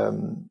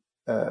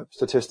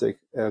statistic,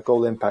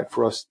 goal impact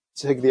for us,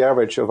 take the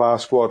average of our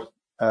squad,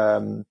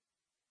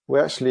 we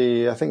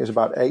actually, I think it's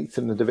about 8th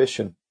in the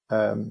division.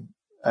 And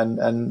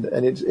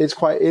it is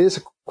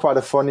quite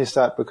a funny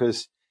stat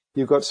because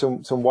you've got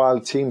some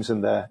wild teams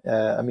in there.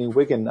 I mean,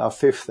 Wigan are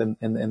 5th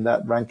in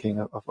that ranking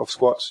of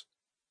squads.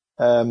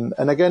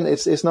 And again,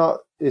 it's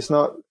not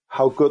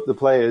how good the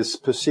player is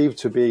perceived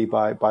to be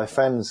by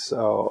fans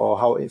or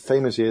how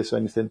famous he is or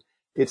anything.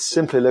 It's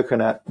simply looking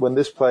at when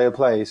this player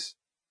plays,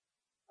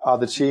 are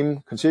the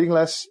team conceding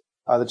less?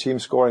 Are the team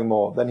scoring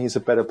more? Then he's a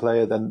better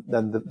player than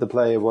the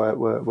player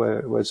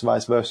where it's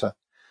vice versa.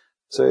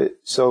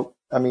 So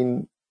I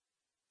mean,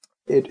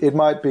 it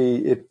might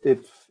be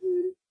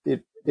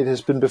it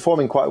has been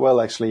performing quite well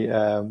actually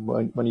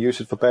when you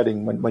use it for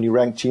betting. When you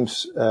rank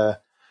teams,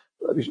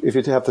 if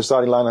you have the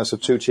starting lineups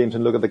of two teams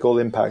and look at the goal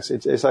impacts,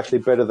 it's actually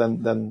better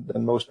than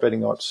most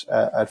betting odds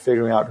at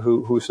figuring out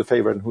who's the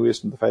favorite and who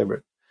isn't the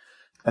favorite.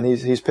 And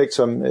he's picked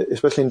some,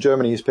 especially in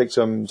Germany, he's picked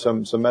some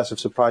massive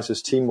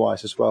surprises team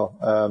wise as well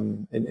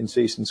in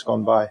seasons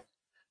gone by.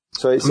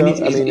 So he's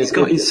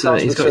got his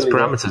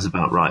parameters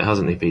about right,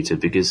 hasn't he, Peter?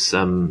 Because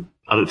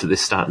I looked at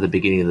this stat at the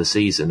beginning of the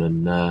season,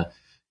 and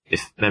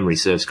if memory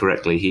serves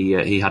correctly,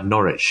 he had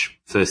Norwich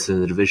first in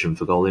the division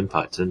for goal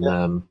impact,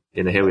 and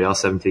here we are,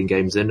 17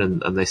 games in,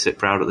 and they sit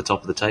proud at the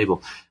top of the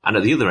table. And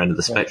at the other end of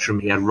the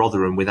spectrum, he had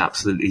Rotherham with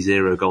absolutely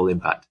 0 goal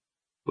impact,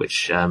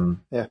 which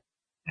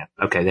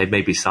okay, they'd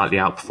maybe slightly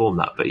outperform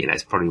that, but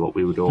it's probably what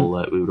we would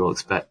all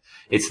expect.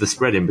 It's the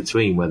spread in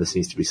between where there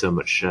seems to be so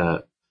much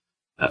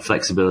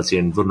flexibility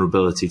and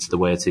vulnerability to the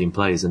way a team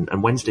plays,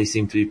 and Wednesday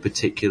seemed to be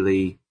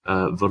particularly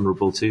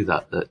vulnerable to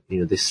that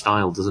this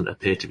style doesn't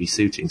appear to be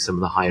suiting some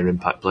of the higher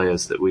impact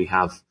players that we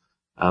have,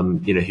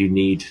 who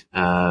need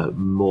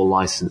more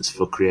license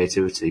for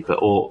creativity, but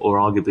or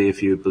arguably,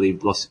 if you believe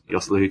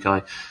Joselu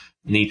Hukaj,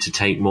 need to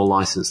take more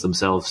license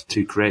themselves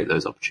to create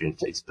those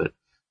opportunities. But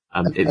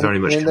it very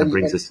much kind of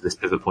brings us to this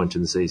pivot point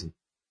in the season.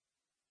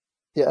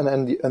 Yeah,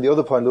 and the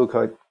other point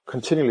Hukaj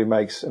continually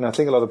makes, and I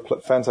think a lot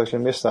of fans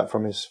actually missed that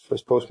from his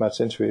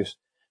post-match interviews.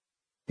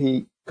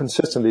 He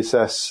consistently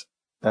says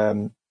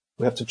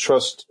we have to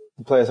trust,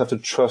 the players have to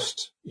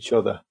trust each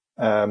other.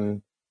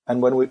 And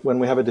when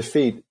we have a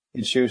defeat,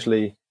 it's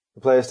usually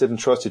the players didn't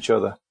trust each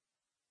other.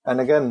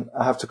 And again,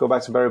 I have to go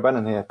back to Barry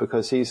Bannan here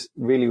because he's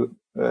really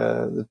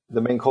the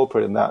main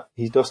culprit in that.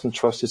 He doesn't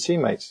trust his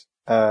teammates.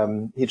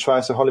 He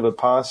tries a Hollywood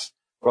pass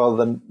rather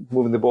than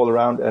moving the ball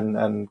around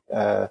and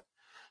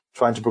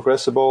trying to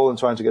progress the ball and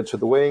trying to get to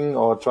the wing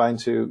or trying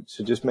to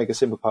just make a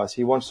simple pass.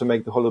 He wants to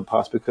make the Hollywood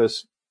pass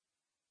because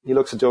he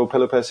looks at Joe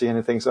Pelopessi and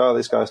he thinks, oh,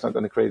 this guy's not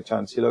going to create a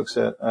chance. He looks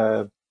at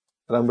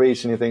Alan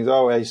Reach and he thinks,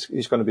 oh,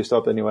 he's going to be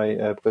stopped anyway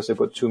because they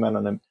put 2 men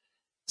on him.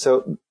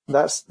 So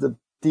that's the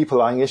deeper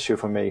lying issue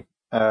for me.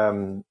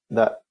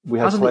 That we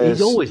have players.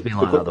 He's always been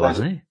like that, though,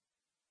 hasn't he?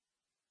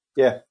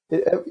 Yeah,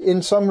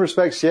 in some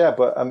respects, yeah.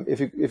 But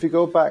if you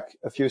go back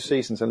a few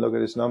seasons and look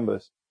at his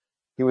numbers,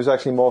 he was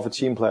actually more of a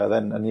team player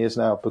then than he is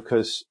now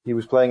because he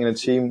was playing in a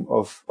team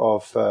of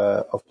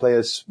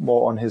players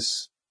more on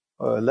his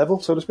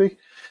level, so to speak.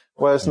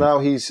 Whereas now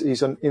he's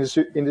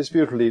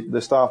indisputably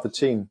the star of the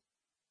team,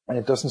 and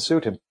it doesn't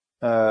suit him.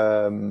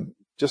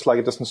 Just like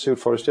it doesn't suit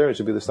Forestieri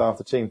to be the star of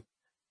the team,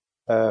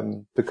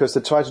 because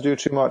they try to do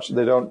too much.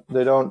 They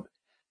don't.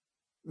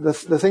 The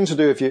thing to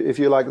do if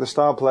you like the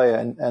star player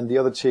and the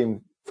other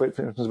team, for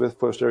instance with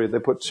Forestieri, they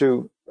put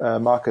 2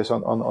 markers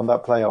on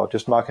that player or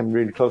just mark him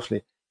really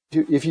closely.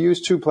 If you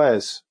use 2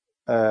 players,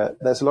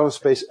 there's a lot of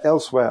space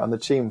elsewhere on the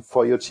team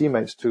for your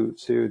teammates to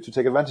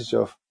take advantage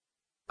of.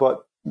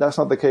 But that's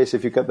not the case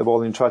if you get the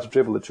ball and you try to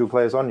dribble the 2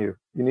 players on you.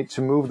 You need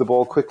to move the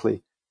ball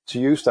quickly to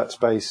use that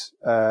space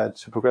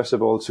to progress the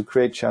ball, to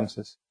create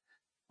chances.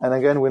 And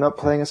again, we're not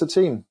playing as a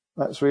team.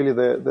 That's really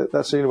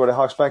that's really what it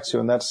harks back to,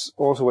 and that's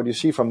also what you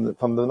see from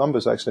the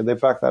numbers. Actually, they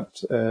backed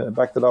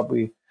that up.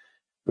 We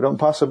don't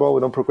pass the ball,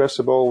 we don't progress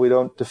the ball, we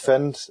don't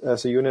defend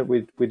as a unit.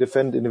 We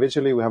defend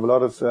individually. We have a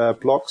lot of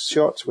block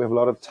shots, we have a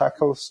lot of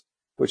tackles,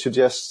 which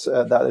suggests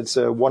that it's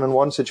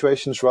one-on-one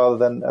situations rather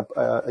than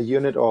a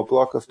unit or a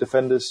block of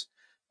defenders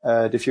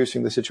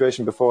diffusing the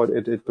situation before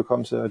it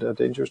becomes a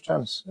dangerous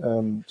chance.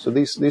 So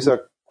these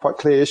are quite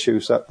clear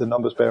issues that the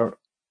numbers bear.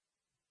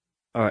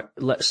 All right,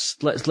 let's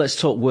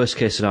talk worst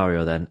case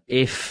scenario then.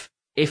 If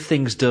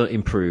things don't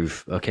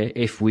improve, okay,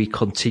 if we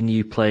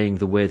continue playing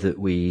the way that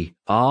we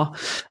are,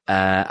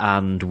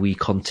 and we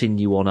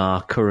continue on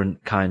our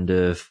current kind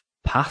of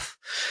path,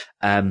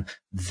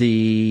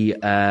 the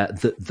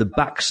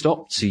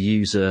backstop, to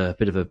use a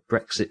bit of a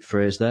Brexit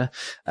phrase there,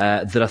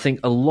 that I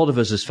think a lot of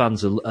us as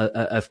fans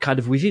have kind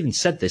of, we've even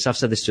said this, I've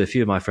said this to a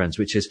few of my friends,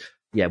 which is,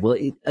 yeah, well,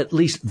 at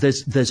least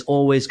there's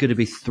always going to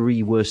be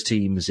 3 worse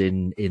teams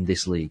in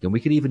this league. And we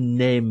can even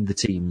name the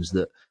teams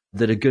that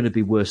are going to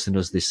be worse than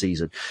us this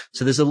season.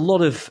 So there's a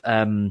lot of,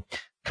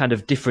 kind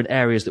of different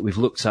areas that we've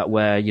looked at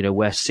where,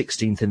 we're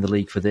 16th in the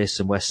league for this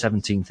and we're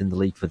 17th in the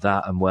league for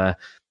that and we're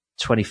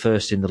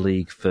 21st in the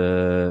league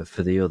for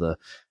the other.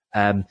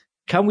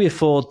 can we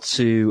afford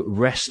to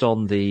rest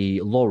on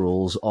the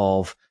laurels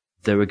of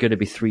there are going to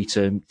be three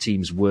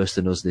teams worse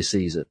than us this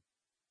season?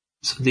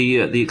 So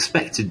the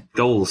expected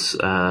goals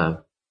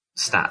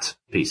stat,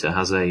 Peter,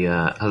 has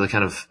a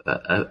kind of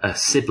a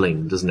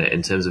sibling, doesn't it,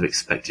 in terms of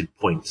expected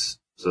points?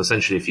 So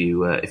essentially, if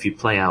you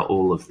play out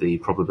all of the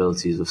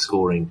probabilities of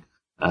scoring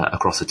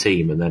across a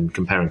team and then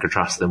compare and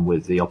contrast them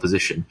with the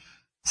opposition,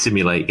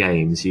 simulate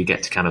games, you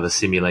get to kind of a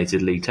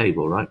simulated league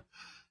table, right?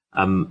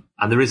 And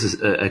there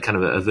is a kind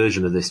of a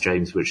version of this,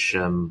 James, which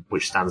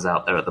stands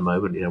out there at the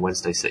moment. You know,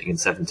 Wednesday sitting in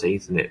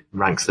 17th, and it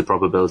ranks the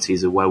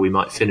probabilities of where we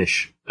might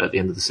finish at the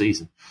end of the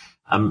season.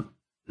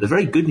 The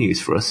very good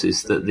news for us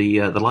is that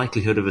the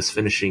likelihood of us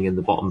finishing in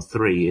the bottom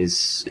three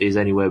is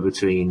anywhere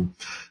between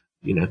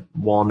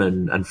 1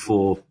 and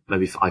 4,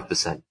 maybe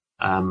 5%.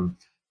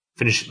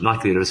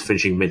 Likelihood of us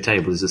finishing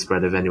mid-table is a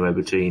spread of anywhere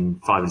between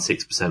 5 and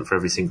 6% for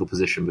every single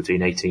position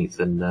between 18th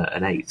and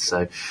 8th.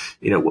 So,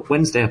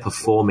 Wednesday are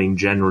performing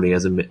generally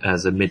as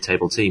a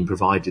mid-table team,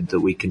 provided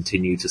that we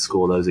continue to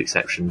score those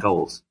exception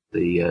goals.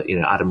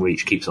 Adam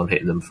Reach keeps on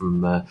hitting them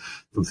from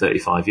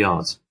 35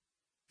 yards.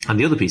 And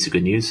the other piece of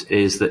good news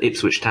is that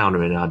Ipswich Town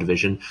are in our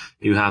division,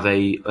 who have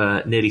a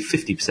nearly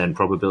 50%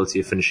 probability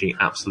of finishing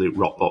absolute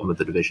rock bottom of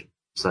the division.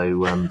 So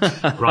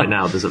right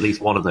now, there's at least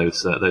one of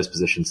those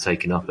positions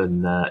taken up,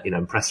 and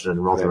Preston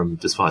and Rotherham,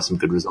 despite some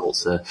good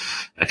results, are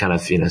kind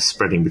of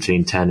spreading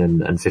between 10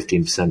 and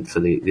 15% for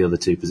the other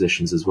two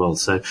positions as well.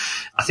 So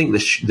I think the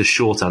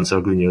short answer,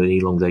 I'll give you an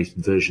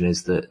elongated version,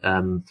 is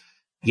that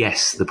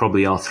yes, there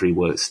probably are three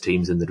worst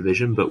teams in the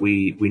division, but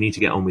we need to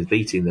get on with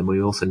beating them.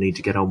 We also need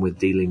to get on with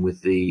dealing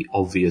with the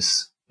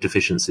obvious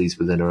deficiencies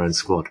within our own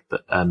squad.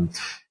 But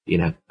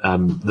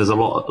there's a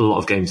lot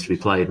of games to be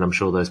played, and I'm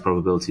sure those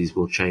probabilities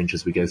will change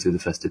as we go through the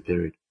festive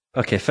period.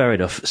 Okay, fair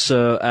enough.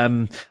 So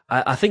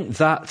I think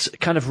that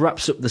kind of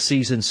wraps up the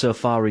season so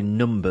far in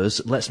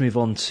numbers. Let's move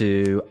on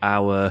to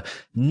our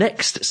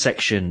next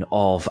section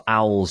of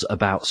Owls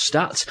About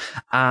Stat,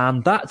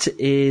 and that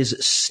is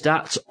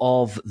Stat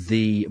of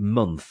the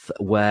Month,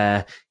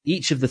 where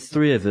each of the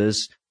three of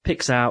us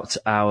picks out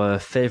our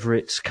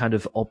favourite kind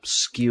of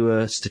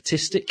obscure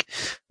statistic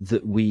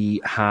that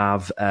we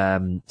have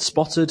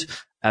spotted.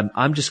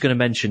 I'm just going to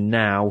mention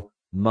now,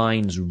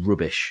 mine's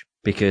rubbish,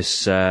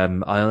 because I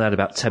only had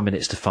about 10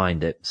 minutes to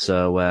find it.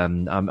 So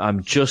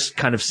I'm just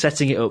kind of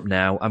setting it up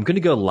now. I'm going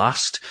to go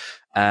last,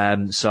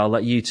 so I'll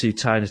let you two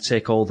kind of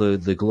take all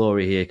the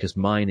glory here, because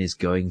mine is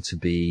going to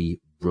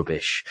be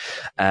rubbish.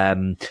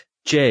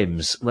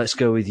 James, let's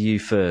go with you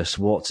first.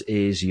 What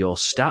is your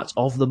stat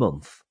of the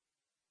month?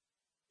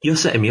 You're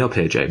setting me up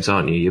here, James,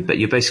 aren't you?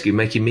 You're basically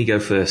making me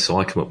go first, so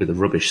I come up with a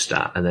rubbish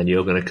stat, and then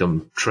you're going to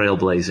come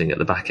trailblazing at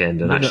the back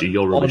end, and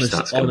your rubbish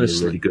stat's going to be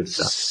a really good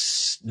stat.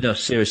 No,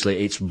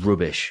 seriously, it's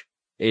rubbish.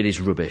 It is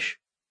rubbish.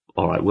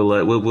 All right,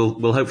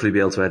 we'll hopefully be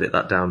able to edit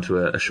that down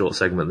to a short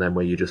segment then,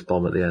 where you just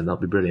bomb at the end.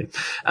 That'll be brilliant.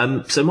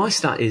 So my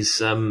stat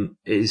is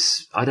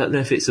I don't know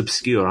if it's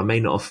obscure. I may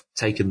not have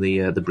taken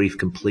the brief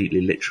completely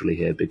literally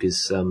here,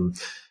 because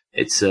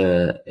it's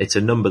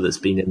a number that's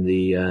been in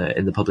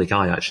the public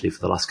eye actually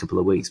for the last couple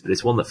of weeks, but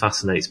it's one that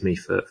fascinates me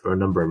for a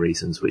number of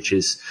reasons, which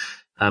is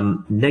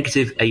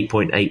negative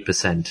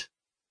 8.8%,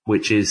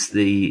 which is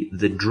the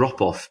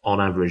drop off on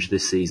average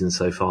this season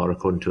so far,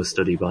 according to a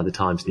study by the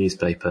Times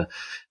newspaper,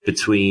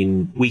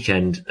 between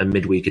weekend and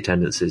midweek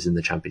attendances in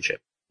the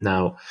Championship.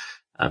 Now,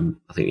 I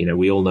think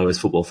we all know as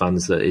football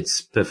fans that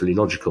it's perfectly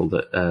logical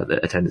that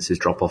attendances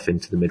drop off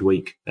into the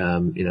midweek.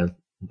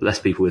 Less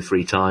people with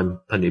free time,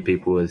 plenty of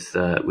people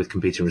with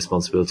competing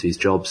responsibilities,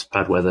 jobs,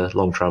 bad weather,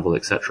 long travel,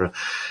 etc.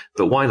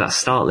 But why that's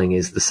startling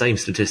is the same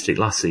statistic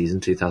last season,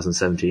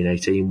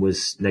 2017-18,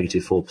 was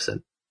negative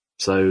 4%.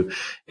 So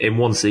in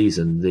one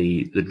season,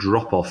 the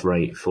drop-off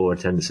rate for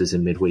attendances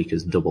in midweek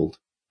has doubled.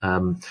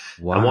 Wow.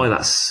 And why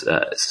that's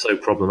so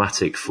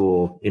problematic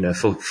for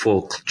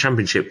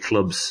Championship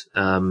clubs,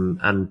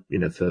 and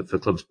for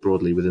clubs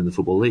broadly within the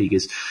Football League,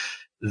 is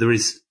there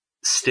is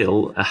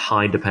still a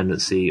high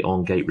dependency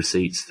on gate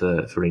receipts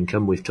for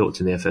income. We've talked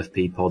in the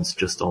FFP pods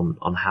just on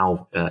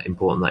how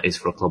important that is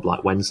for a club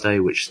like Wednesday,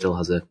 which still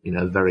has a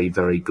very,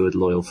 very good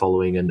loyal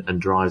following and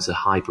drives a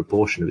high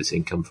proportion of its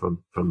income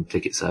from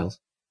ticket sales.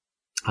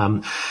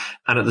 And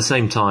at the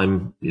same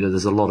time,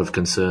 there's a lot of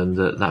concern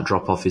that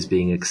drop off is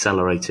being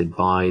accelerated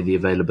by the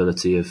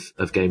availability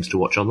of games to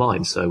watch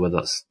online. So whether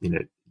that's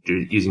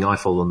using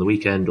iFollow on the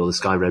weekend or the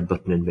Sky Red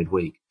button in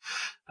midweek.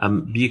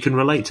 You can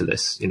relate to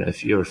this.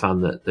 If you're a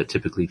fan that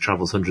typically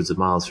travels hundreds of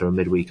miles for a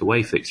midweek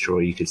away fixture,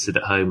 or you could sit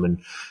at home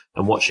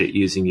and watch it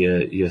using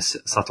your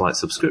satellite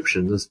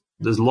subscription,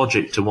 there's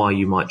logic to why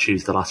you might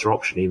choose the latter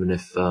option, even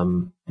if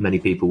many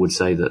people would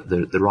say that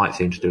the right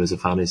thing to do as a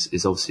fan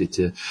is obviously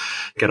to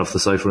get off the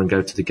sofa and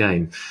go to the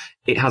game.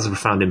 It has a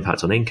profound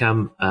impact on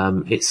income.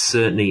 It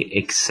certainly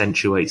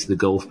accentuates the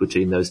gulf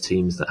between those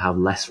teams that have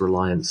less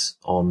reliance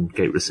on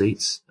gate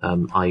receipts,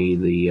 i.e.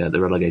 the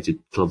relegated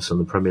clubs from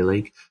the Premier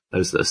League,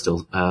 those that are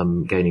still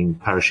gaining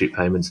parachute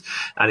payments.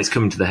 And it's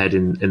coming to the head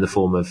in the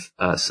form of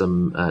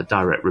some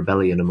direct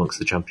rebellion amongst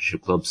the Championship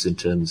Championship clubs in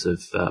terms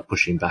of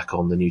pushing back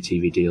on the new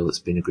TV deal that's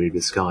been agreed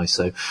with Sky.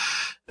 So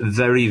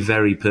very,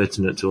 very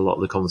pertinent to a lot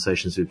of the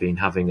conversations we've been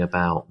having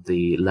about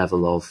the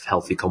level of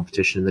healthy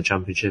competition in the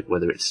Championship,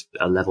 whether it's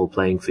a level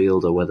playing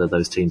field or whether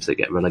those teams that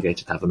get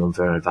relegated have an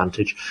unfair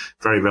advantage.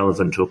 Very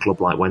relevant to a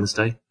club like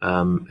Wednesday,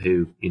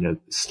 who,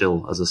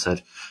 still, as I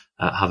said,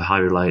 have a high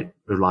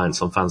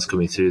reliance on fans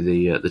coming through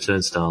the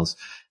turnstiles.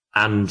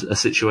 And a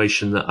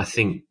situation that I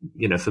think,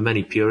 for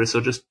many purists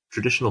or just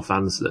traditional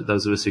fans, that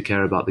those of us who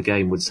care about the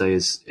game would say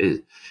is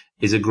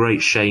a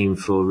great shame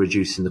for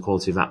reducing the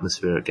quality of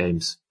atmosphere at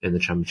games in the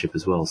Championship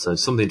as well. So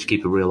something to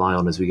keep a real eye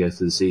on as we go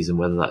through the season,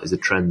 whether that is a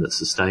trend that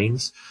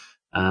sustains,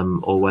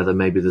 or whether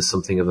maybe there's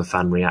something of a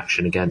fan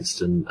reaction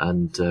against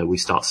and we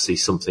start to see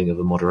something of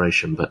a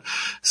moderation. But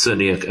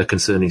certainly a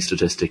concerning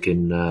statistic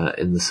in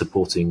the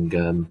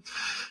supporting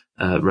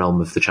realm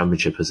of the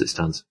Championship as it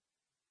stands.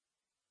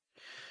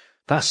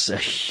 That's a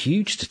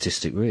huge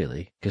statistic,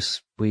 really,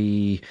 because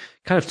we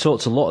kind of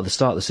talked a lot at the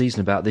start of the season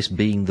about this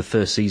being the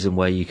first season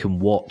where you can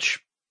watch,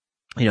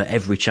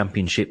 every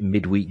Championship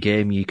midweek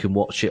game. You can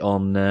watch it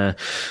on the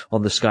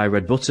Sky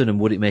Red button, and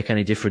would it make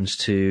any difference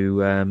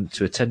to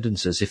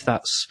attendances? If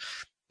that's,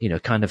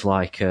 kind of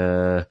like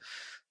a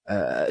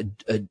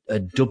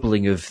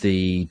doubling of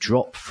the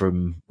drop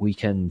from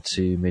weekend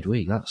to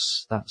midweek,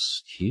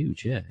 that's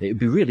huge. Yeah, it would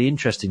be really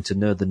interesting to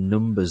know the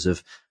numbers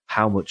of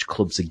how much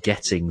clubs are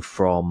getting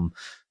from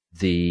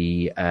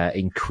the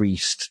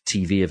increased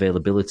TV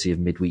availability of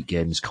midweek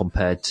games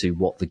compared to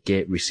what the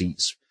gate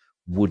receipts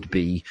would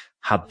be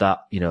had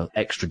that,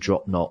 extra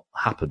drop not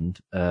happened,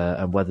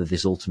 and whether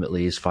this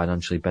ultimately is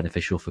financially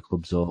beneficial for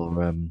clubs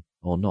or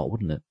not,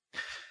 wouldn't it?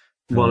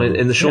 Well,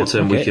 in the short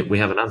term, okay, we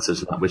have an answer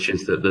to that, which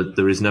is that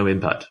there is no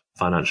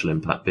financial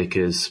impact,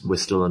 because we're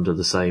still under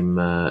the same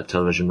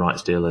television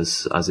rights deal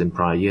as in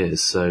prior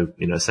years. So,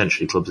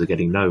 essentially clubs are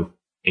getting no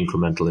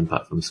incremental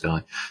impact from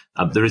Sky.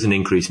 There is an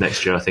increase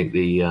next year. I think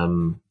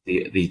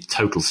the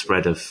total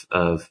spread of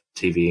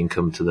TV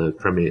income to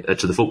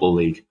the Football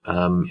League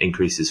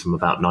increases from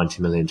about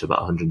 90 million to about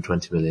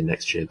 120 million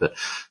next year, but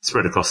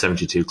spread across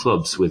 72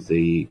 clubs with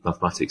the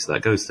mathematics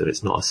that goes through,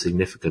 it's not a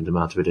significant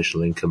amount of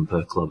additional income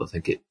per club. I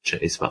think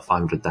it's about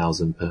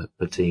 500,000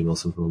 per team or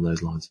something along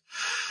those lines.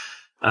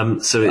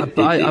 So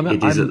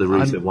it is at the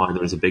root of why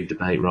there is a big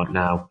debate right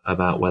now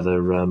about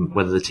whether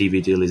the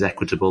TV deal is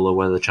equitable or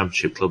whether the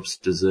Championship clubs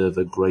deserve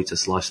a greater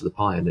slice of the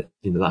pie. And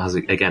that has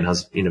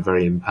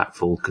very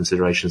impactful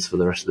considerations for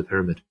the rest of the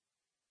pyramid.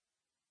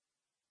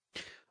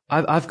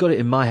 I've got it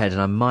in my head,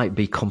 and I might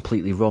be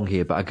completely wrong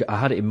here, but I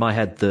had it in my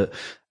head that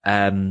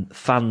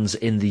fans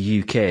in the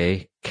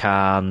UK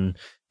can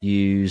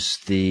use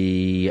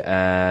the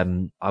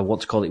I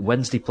want to call it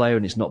Wednesday Player,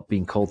 and it's not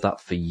been called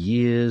that for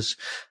years.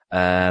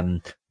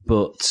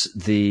 But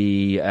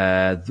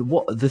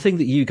the thing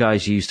that you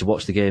guys use to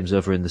watch the games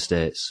over in the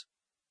States?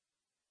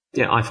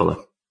 Yeah,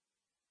 iFollow.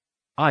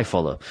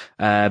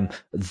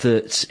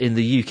 That in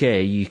the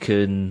UK you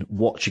can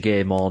watch a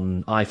game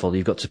on iFollow.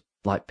 You've got to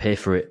pay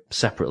for it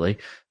separately.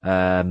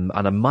 And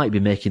I might be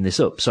making this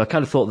up. So I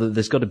kind of thought that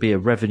there's got to be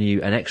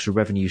an extra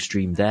revenue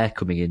stream there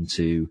coming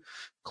into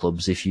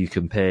clubs if you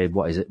can pay,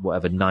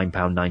 whatever,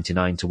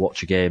 £9.99 to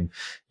watch a game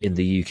in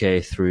the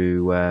UK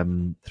through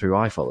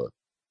iFollow.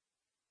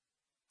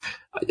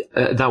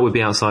 That would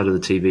be outside of the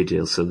TV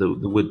deal, so there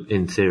would,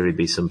 in theory,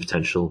 be some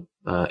potential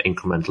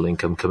incremental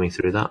income coming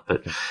through that.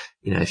 But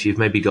if you've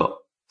maybe got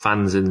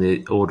fans in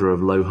the order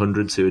of low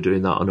hundreds who are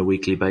doing that on a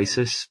weekly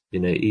basis,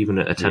 even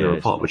at a tenner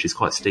a pop, which is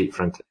quite steep,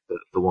 frankly,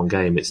 for one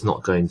game, it's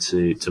not going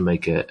to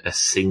make a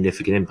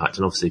significant impact.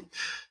 And obviously,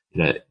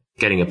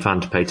 getting a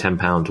fan to pay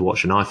 £10 to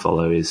watch an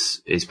iFollow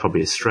is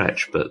probably a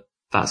stretch, but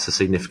that's a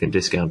significant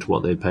discount to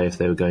what they'd pay if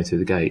they were going through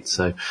the gate.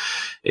 So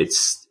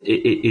it's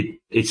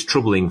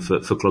troubling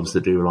for clubs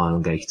that do rely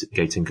on gate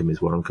income,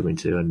 is what I'm coming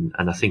to. And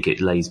I think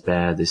it lays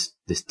bare this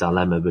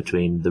dilemma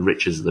between the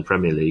riches of the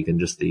Premier League and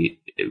just the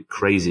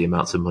crazy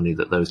amounts of money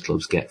that those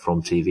clubs get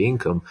from TV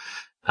income,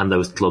 and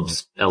those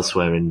clubs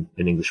elsewhere in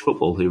English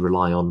football who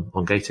rely on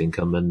gate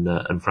income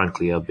and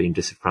frankly are being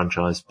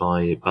disenfranchised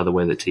by the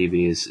way that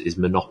TV is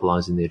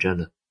monopolising the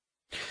agenda.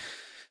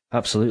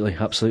 Absolutely.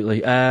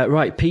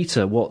 Right,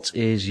 Peter, what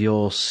is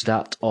your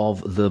stat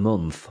of the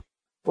month?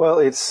 Well,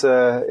 it's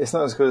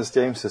not as good as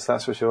James's,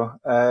 that's for sure.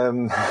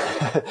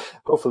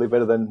 Hopefully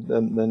better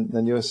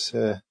than yours.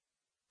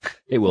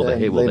 It will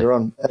be. Later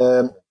on.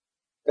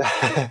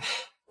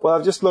 Well,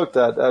 I've just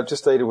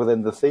stayed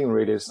within the theme,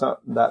 really. It's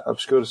not that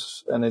obscure,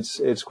 and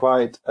it's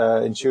quite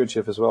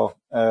intuitive as well.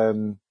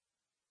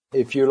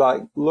 If you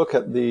look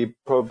at the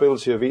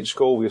probability of each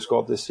goal we've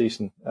scored this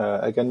season,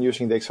 again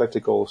using the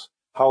expected goals,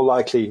 how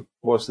likely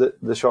was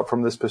the shot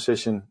from this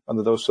position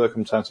under those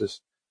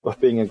circumstances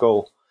of being a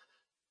goal?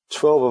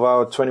 12 of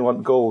our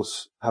 21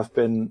 goals have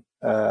been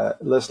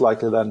less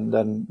likely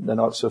than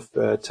odds of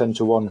 10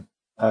 to 1.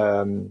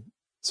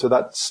 So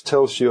that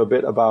tells you a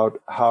bit about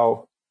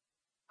how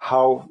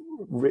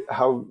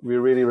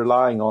we're really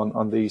relying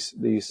on these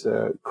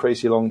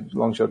crazy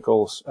long shot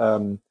goals.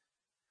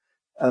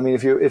 I mean,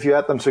 if you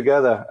add them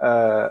together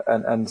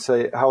and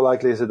say how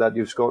likely is it that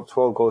you've scored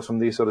 12 goals from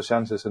these sort of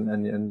chances,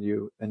 and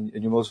you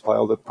multiply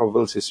all the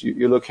probabilities,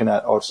 you're looking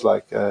at odds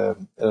like I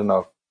don't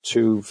know,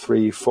 200,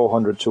 300,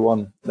 400 to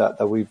 1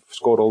 that we've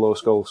scored all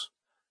those goals.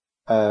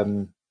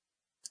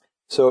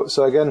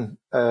 So again,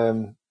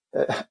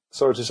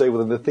 sorry to say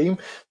within the theme,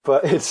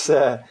 but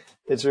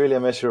it's really a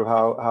measure of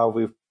how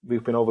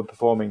we've been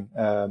overperforming,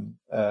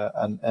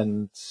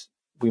 and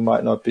we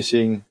might not be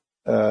seeing.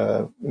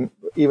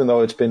 Even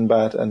though it's been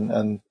bad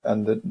and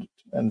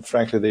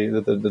frankly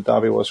the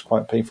derby was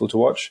quite painful to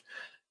watch,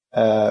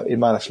 it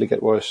might actually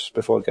get worse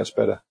before it gets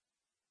better.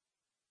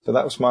 So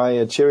that was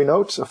my cheery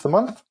note of the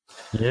month.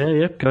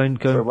 Yeah, going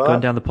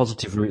down the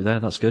positive route there.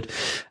 That's good.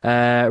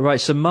 Right,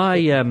 so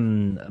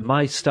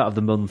my start of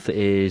the month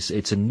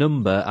it's a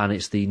number, and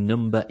it's the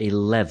number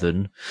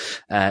 11.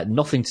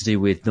 Nothing to do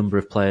with number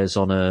of players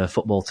on a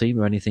football team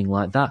or anything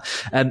like that.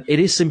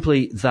 It is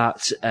simply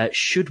that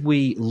should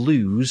we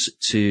lose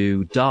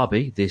to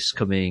Derby this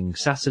coming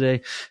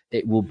Saturday,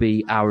 it will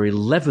be our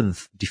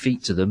 11th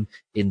defeat to them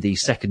in the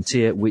second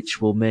tier,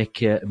 which will make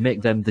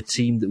them the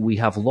team that we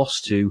have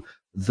lost to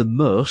the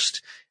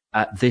most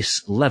at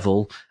this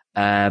level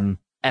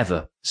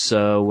ever.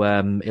 So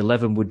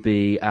 11 would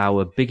be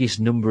our biggest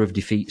number of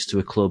defeats to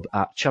a club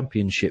at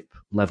championship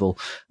level,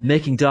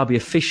 making Derby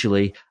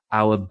officially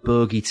our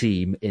bogey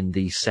team in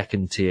the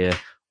second tier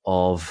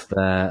of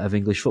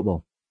English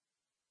football.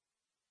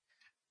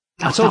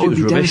 I told you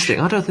it was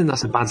devastating. I don't think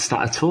that's a bad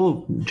stat at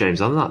all, James.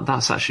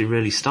 That's actually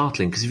really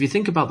startling, because if you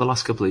think about the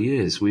last couple of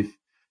years,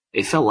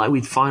 it felt like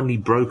we'd finally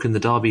broken the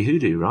Derby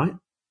hoodoo, right?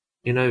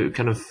 You know,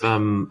 kind of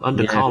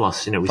under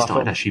Carlos, we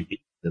started actually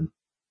beating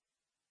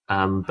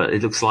them. But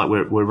it looks like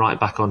we're right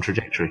back on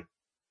trajectory.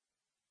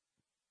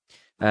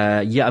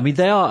 I mean,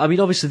 they are. I mean,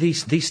 obviously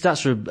these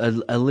stats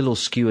are a little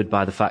skewed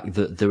by the fact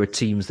that there are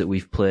teams that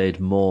we've played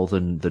more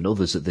than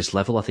others at this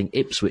level. I think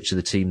Ipswich are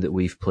the team that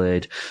we've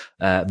played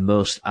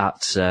most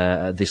at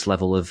this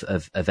level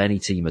of any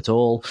team at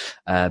all.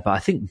 But I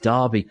think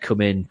Derby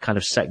come in kind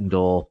of second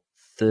or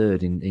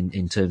third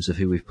in terms of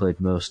who we've played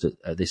most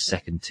at this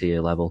second tier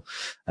level.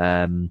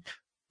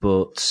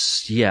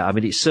 But yeah, I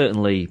mean, it's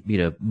certainly,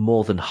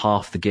 more than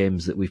half the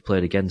games that we've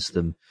played against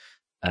them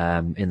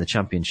in the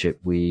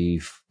championship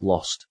we've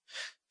lost.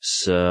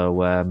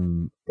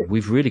 So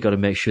we've really got to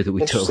make sure that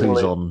we don't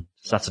lose on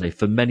Saturday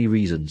for many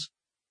reasons.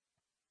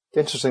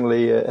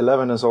 Interestingly,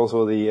 11 is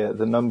also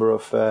the number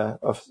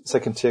of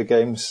second tier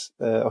games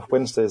of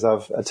Wednesdays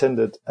I've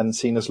attended and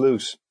seen us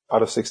lose,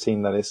 out of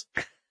 16, that is.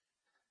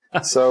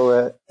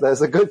 So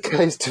there's a good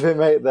case to be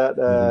made that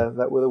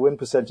that with a win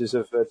percentage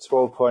of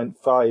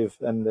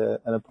 12.5 and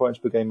a points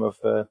per game of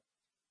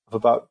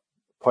about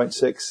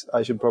 0.6,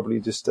 I should probably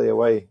just stay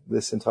away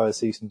this entire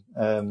season,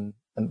 and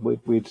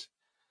we'd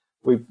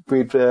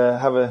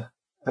have an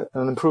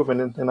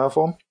improvement in our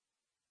form.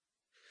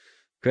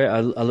 Great.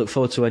 I look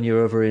forward to when you're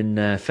over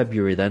in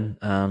February then,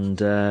 and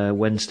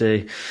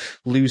Wednesday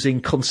losing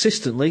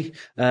consistently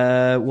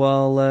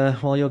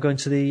while you're going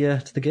to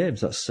the games.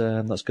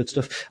 That's good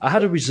stuff. I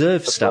had a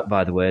reserve stat,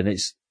 by the way, and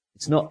it's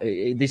not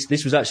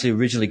this was actually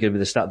originally going to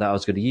be the stat that I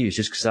was going to use,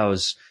 just because I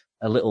was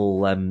a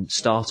little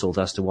startled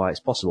as to why it's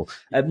possible.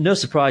 No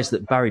surprise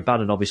that Barry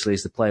Bannon obviously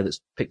is the player that's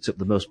picked up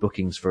the most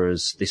bookings for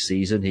us this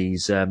season.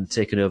 He's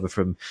taken over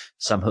from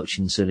Sam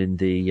Hutchinson in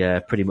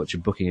the pretty much a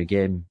booking a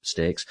game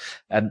stakes.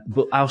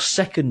 But our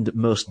second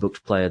most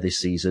booked player this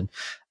season,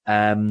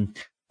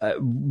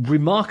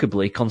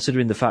 remarkably,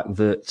 considering the fact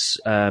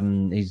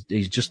that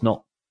he's just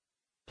not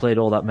played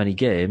all that many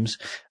games,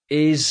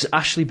 is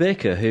Ashley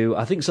Baker, who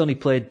I think's only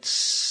played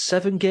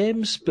 7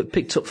 games but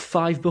picked up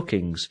 5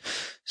 bookings.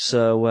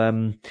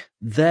 So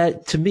there,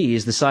 to me,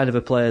 is the sign of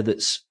a player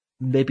that's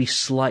maybe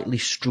slightly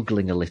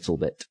struggling a little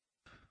bit.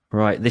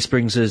 Right, this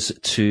brings us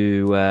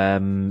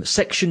to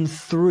section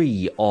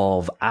 3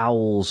 of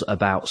Owls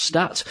About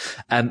Stat,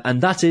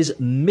 and that is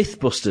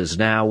Mythbusters.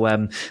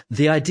 Now,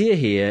 the idea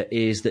here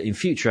is that in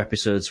future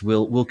episodes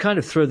we'll kind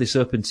of throw this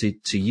open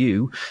to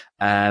you,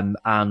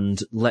 and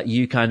let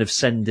you kind of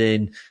send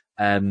in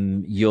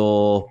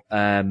your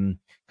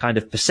kind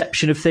of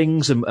perception of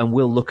things, and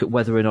we'll look at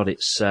whether or not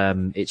it's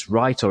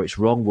right or it's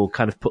wrong. We'll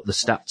kind of put the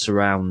stats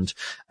around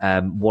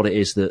what it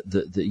is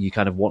that you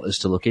kind of want us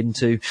to look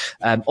into.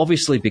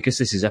 Obviously, because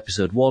this is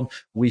episode 1,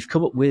 we've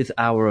come up with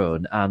our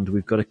own, and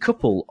we've got a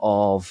couple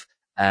of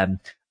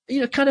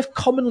kind of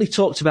commonly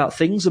talked about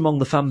things among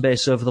the fan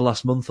base over the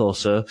last month or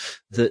so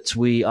that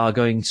we are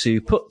going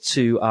to put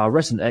to our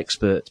resident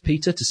expert,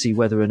 Peter, to see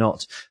whether or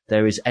not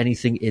there is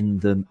anything in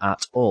them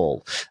at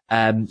all.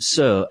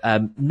 So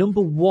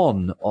number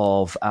 1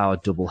 of our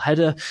double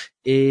header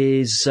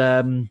is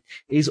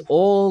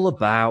all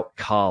about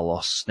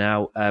Carlos.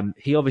 Now,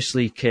 he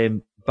obviously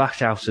came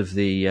back out of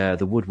the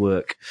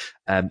woodwork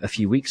a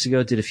few weeks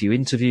ago, did a few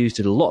interviews,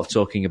 did a lot of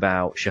talking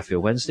about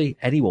Sheffield Wednesday.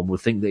 Anyone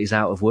would think that he's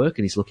out of work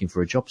and he's looking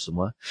for a job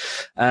somewhere.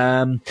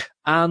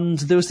 And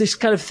there was this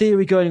kind of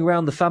theory going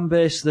around the fan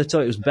base that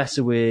thought it was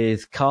better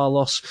with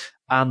Carlos,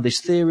 and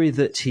this theory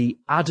that he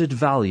added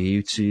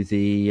value to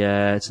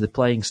the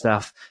playing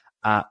staff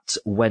at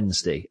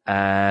Wednesday.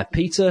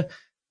 Peter,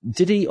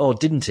 did he or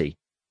didn't he?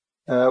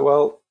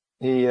 Well,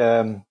 he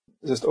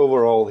just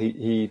overall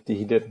he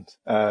didn't.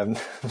 I'm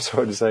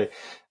sorry to say.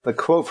 The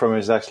quote from him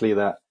is actually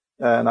that,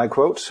 and I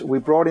quote, "We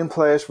brought in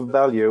players with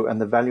value, and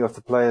the value of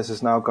the players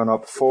has now gone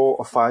up 4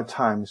 or 5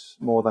 times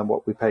more than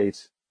what we paid."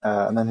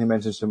 And then he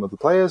mentions some of the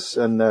players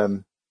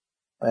and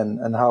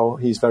how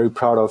he's very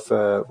proud of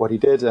what he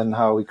did and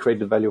how he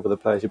created value for the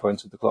players he brought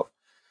into the club.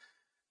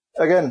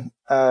 Again,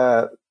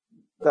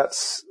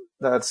 that's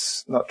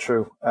not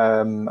true.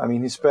 I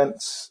mean, he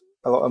spent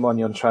a lot of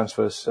money on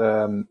transfers,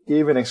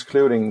 even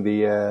excluding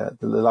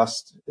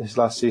his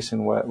last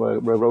season where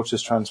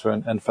Roach's transfer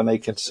and Van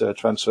Aken's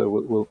transfer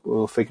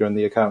will figure in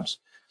the accounts.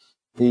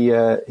 He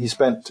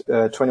spent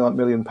 £21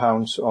 million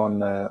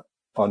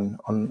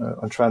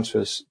on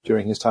transfers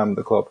during his time at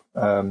the club,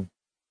 and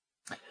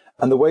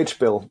the wage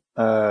bill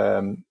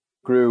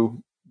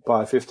grew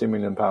by £50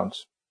 million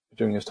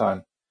during his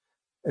time.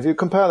 If you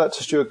compare that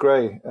to Stuart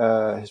Gray,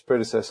 his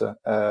predecessor,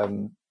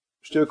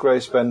 Stuart Gray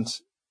spent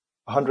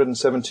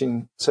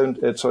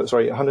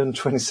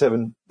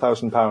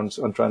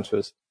 £127,000 on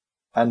transfers,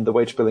 and the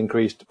wage bill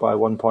increased by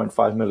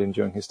 1.5 million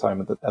during his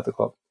time at the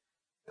club.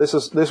 This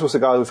was a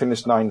guy who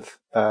finished 9th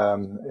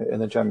in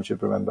the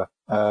championship. Remember,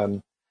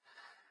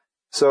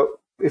 so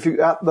if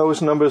you add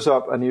those numbers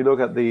up and you look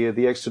at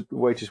the extra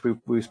wages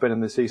we spent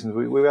in the season,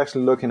 we were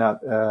actually looking at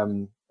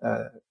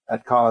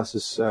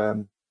Carlos's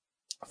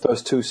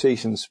first 2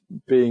 seasons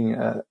being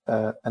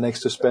an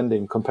extra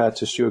spending compared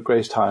to Stuart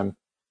Gray's time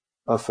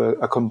of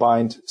a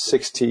combined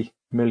 £60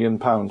 million.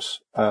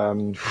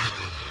 And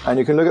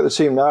you can look at the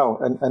team now,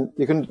 and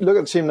you can look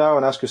at the team now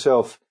and ask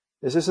yourself,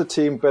 is this a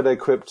team better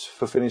equipped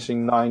for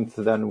finishing 9th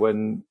than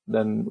when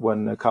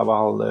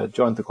Carvalhal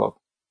joined the club?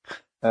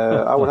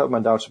 I would have my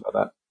doubts about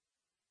that.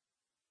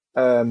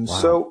 Wow.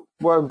 So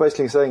what I'm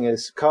basically saying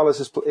is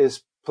Carlos is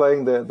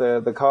playing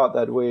the card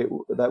that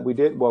we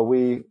did. Well,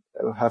 we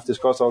have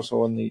discussed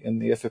also in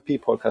the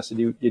FFP podcast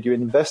that you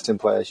invest in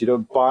players. You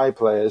don't buy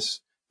players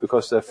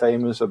because they're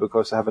famous or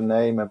because they have a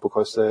name and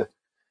because they're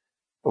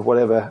of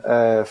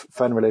whatever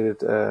fan-related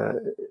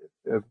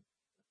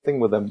thing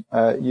with them.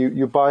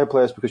 You buy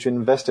players because you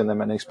invest in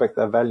them and expect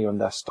their value and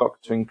their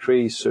stock to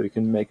increase so you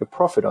can make a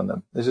profit on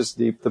them. This is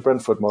the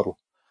Brentford model,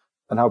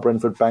 and how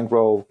Brentford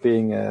bankroll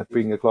being a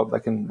club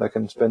that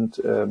can spend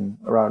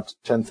around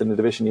 10th in the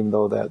division, even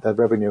though their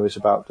revenue is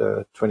about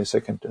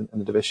 22nd in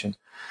the division.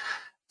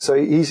 So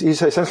he's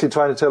essentially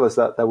trying to tell us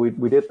that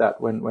we did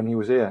that when he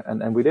was here,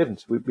 and we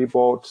didn't. We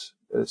bought.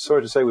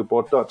 Sorry to say, we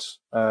bought dots.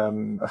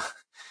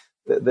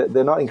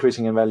 They're not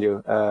increasing in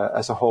value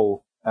as a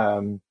whole.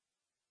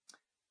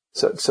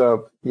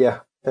 So yeah,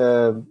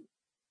 there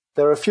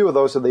are a few of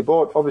those that they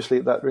bought, obviously,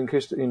 that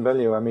increased in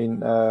value. I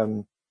mean,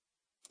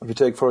 if you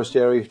take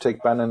Forestieri, if you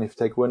take Bannon, if you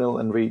take Winnell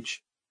and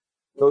Reach,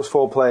 those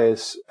 4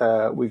 players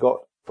we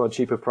got for a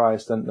cheaper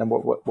price than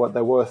what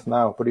they're worth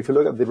now. But if you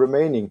look at the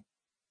remaining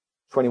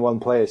 21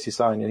 players he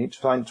signed, and he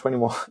signed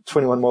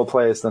 21 more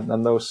players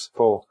than those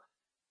 4.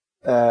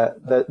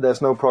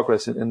 There's no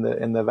progress in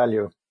the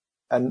value.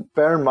 And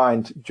bear in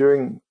mind,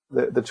 during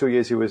the 2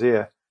 years he was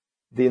here,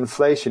 the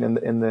inflation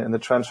in the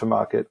transfer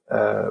market,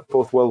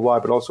 both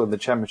worldwide but also in the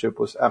championship,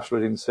 was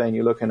absolutely insane.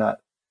 You're looking at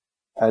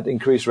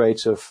increased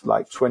rates of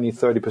like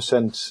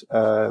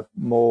 20-30%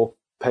 more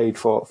paid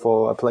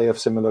for a player of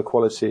similar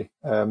quality,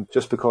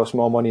 just because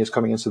more money is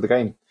coming into the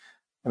game.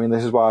 I mean,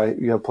 this is why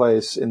you have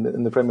players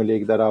in the Premier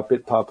League that are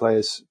bit par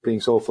players being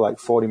sold for like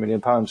 £40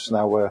 million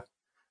now, where,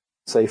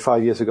 say,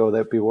 5 years ago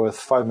they'd be worth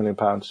 £5 million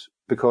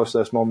because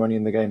there's more money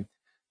in the game.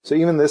 So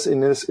even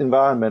in this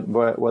environment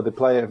where the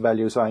player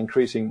values are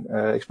increasing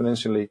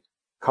exponentially,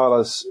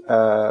 Carlos,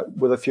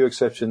 with a few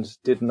exceptions,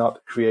 did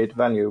not create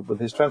value with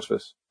his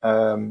transfers.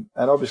 And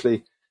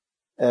obviously,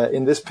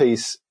 in this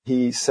piece,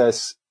 he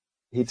says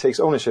he takes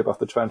ownership of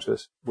the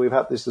transfers. We've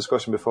had this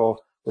discussion before.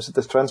 Was it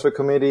the transfer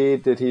committee?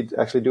 Did he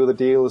actually do the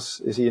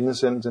deals? Is he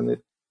innocent?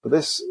 But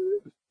this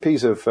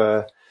piece of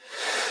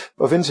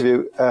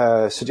interview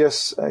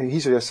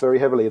suggests very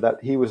heavily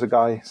that he was the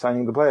guy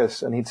signing the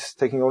players, and he's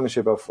taking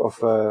ownership of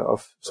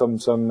some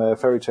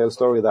fairy tale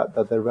story that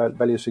their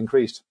values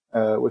increased,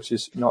 which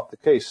is not the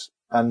case.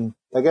 And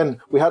again,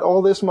 we had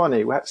all this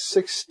money. We had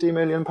 £60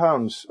 million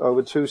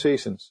over 2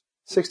 seasons.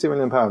 £60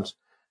 million.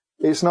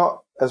 It's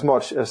not as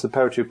much as the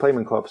Parachute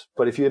Payment Clubs,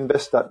 but if you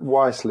invest that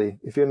wisely,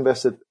 if you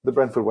invest it the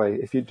Brentford way,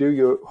 if you do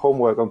your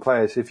homework on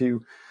players, if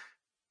you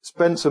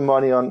spend some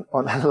money on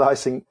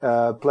analysing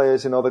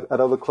players at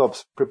other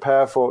clubs,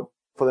 prepare for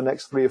the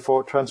next 3 or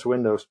 4 transfer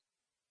windows,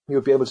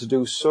 you'll be able to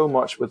do so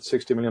much with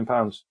 £60 million.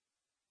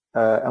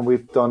 And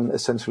we've done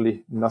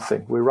essentially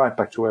nothing. We're right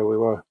back to where we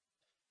were.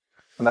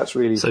 And that's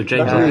really... So,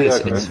 James,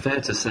 it's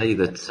fair to say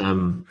that,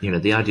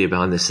 the idea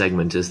behind this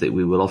segment is that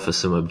we will offer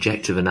some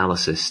objective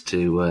analysis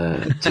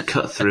to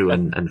cut through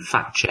and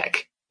fact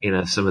check,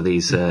 some of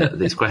these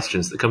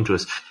questions that come to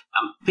us.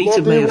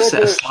 Peter may have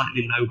set a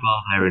slightly low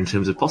bar there in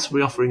terms of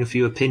possibly offering a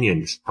few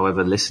opinions.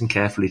 However, listen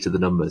carefully to the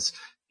numbers.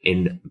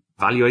 In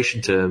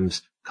valuation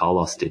terms,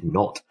 Carlos did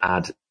not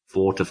add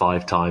 4 to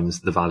 5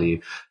 times the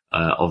value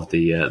of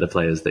the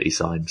players that he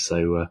signed.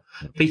 So,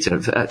 Peter,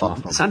 it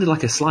sounded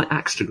like a slight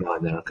axe to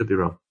grind there. I could be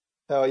wrong.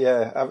 Oh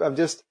yeah,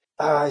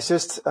 it's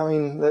just. I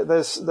mean,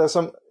 there's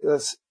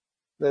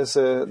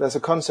a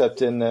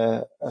concept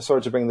in.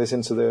 Sorry to bring this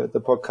into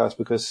the podcast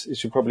because it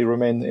should probably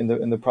remain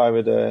in the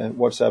private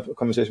WhatsApp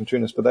conversation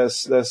between us. But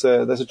there's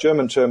a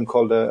German term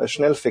called a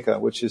Schnellficker,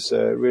 which is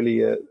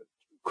really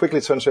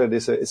quickly translated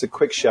is a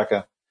quick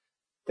shacker.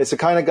 It's the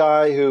kind of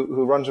guy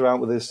who runs around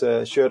with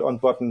his shirt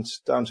unbuttoned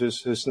down to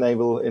his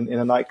navel in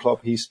a nightclub.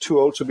 He's too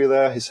old to be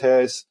there. His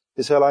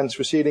hairline is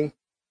receding,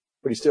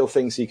 but he still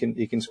thinks he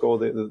can score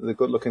the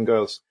good-looking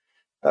girls.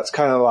 That's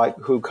kind of like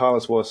who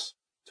Carlos was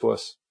to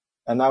us.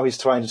 And now he's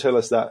trying to tell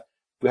us that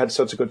we had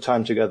such a good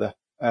time together.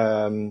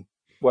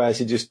 Whereas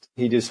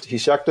he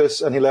shacked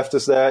us and he left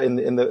us there in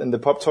the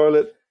pub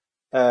toilet,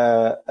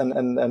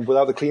 and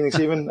without the cleanings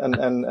even.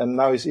 And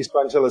now he's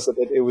trying to tell us that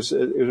it was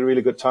a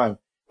really good time.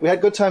 We had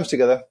good times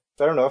together,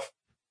 fair enough,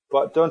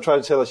 but don't try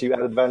to tell us you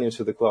added value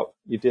to the club.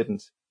 You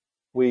didn't.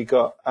 We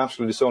got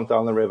absolutely sold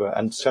down the river,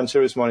 and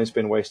Chantira's money's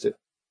been wasted.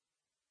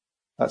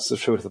 That's the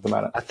truth of the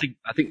matter. I think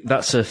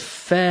that's a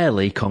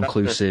fairly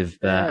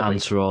conclusive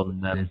answer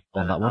on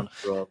that one.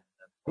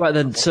 Right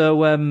then,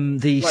 so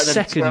the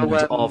second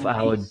of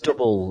our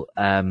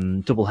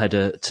double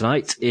header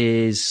tonight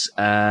is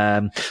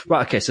right.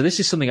 Okay, so this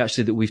is something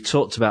actually that we've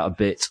talked about a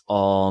bit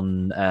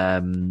on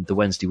the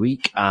Wednesday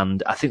week,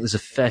 and I think there's a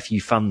fair few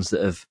fans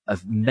that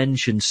have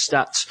mentioned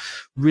stats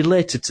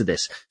related to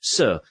this.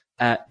 So,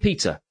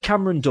 Peter,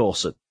 Cameron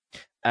Dawson.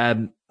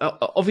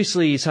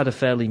 Obviously, he's had a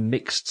fairly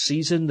mixed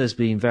season. There's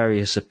been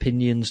various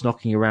opinions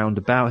knocking around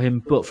about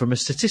him, but from a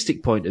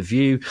statistic point of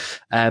view,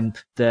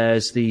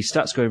 there's the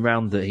stats going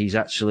around that he's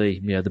actually,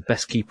 the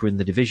best keeper in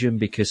the division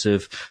because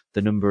of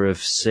the number of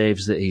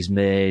saves that he's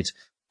made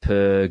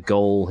per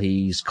goal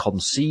he's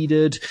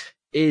conceded.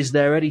 Is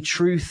there any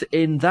truth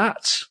in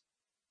that?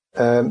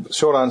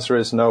 Short answer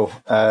is no.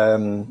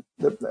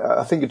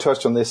 I think you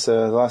touched on this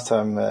last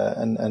time,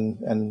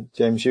 and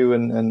James, you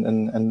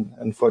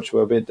and Fudge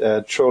were a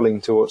bit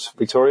trolling towards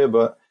Victoria,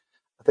 but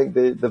I think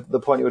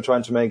the point you were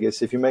trying to make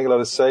is if you make a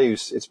lot of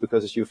saves, it's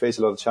because you face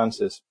a lot of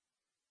chances.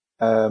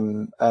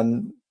 And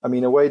I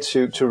mean, a way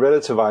to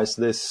relativize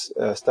this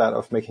stat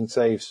of making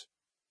saves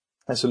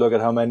is to look at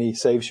how many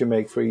saves you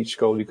make for each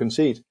goal you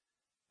concede.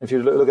 If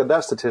you look at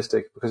that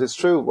statistic, because it's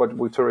true what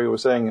Victoria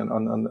was saying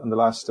on the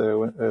last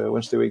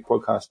Wednesday week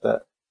podcast,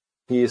 that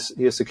he is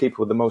the keeper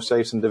with the most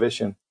saves in the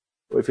division.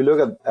 But if you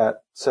look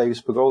at saves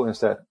per goal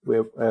instead,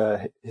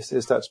 his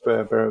stats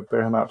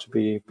bear him out to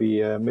be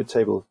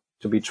mid-table,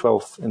 to be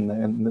 12th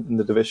in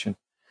the division.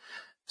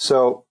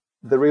 So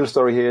the real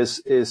story here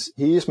is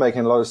he is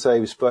making a lot of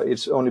saves, but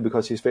it's only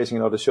because he's facing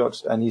a lot of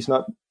shots, and he's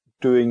not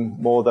doing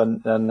more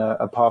than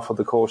a par for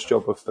the course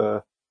job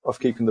of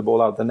keeping the ball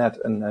out of the net.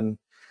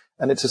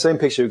 And it's the same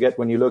picture you get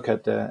when you look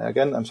at,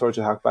 again, I'm sorry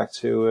to hark back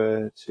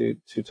to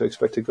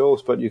expected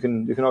goals, but you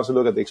can also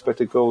look at the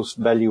expected goals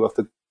value of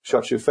the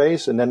shots you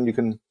face, and then you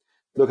can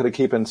look at a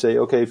keeper and say,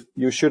 okay,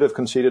 you should have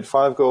conceded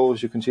 5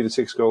 goals, you conceded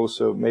 6 goals,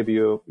 so maybe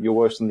you're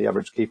worse than the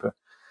average keeper.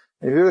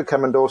 And if you look at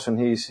Cameron Dawson,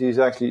 he's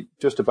actually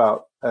just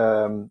about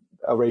a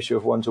ratio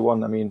of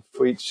 1-to-1. I mean,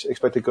 for each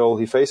expected goal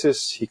he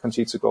faces, he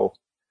concedes a goal.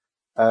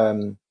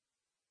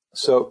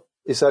 So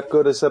is that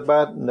good? Is that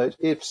bad? No,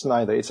 it's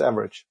neither. It's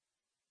average.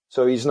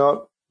 So he's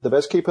not the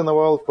best keeper in the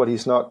world, but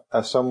he's not,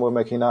 as some were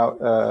making out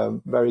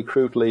very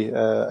crudely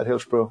at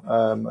Hillsborough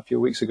a few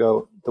weeks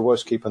ago, the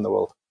worst keeper in the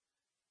world.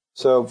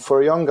 So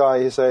for a young guy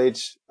his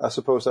age, I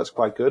suppose that's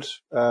quite good.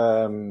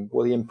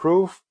 Will he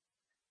improve?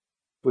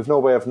 We've no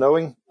way of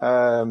knowing.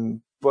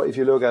 But if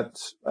you look at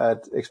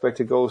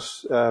expected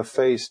goals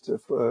faced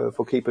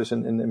for keepers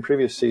in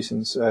previous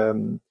seasons,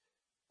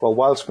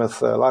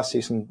 Wildsmith last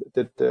season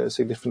did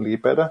significantly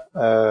better.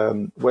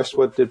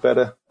 Westwood did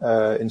better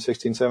in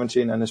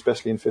 16-17 and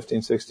especially in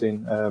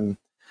 15-16.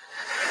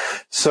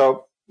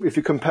 So if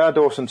you compare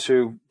Dawson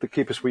to the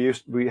keepers we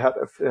had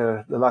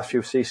the last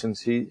few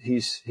seasons,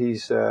 he's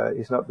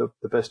not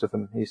the best of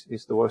them.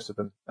 He's the worst of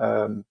them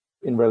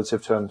in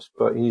relative terms.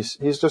 But he's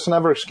just an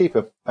average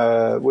keeper,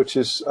 which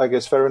is, I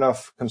guess, fair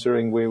enough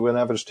considering we're an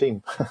average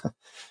team.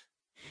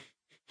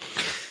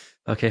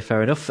 Okay,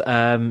 fair enough.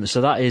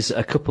 So that is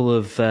a couple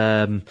of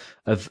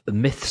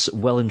myths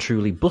well and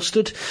truly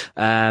busted.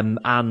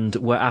 And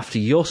we're after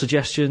your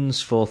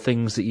suggestions for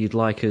things that you'd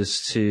like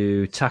us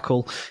to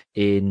tackle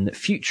in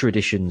future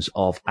editions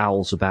of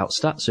Owls About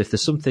Stats. So if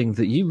there's something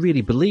that you really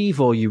believe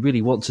or you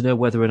really want to know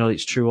whether or not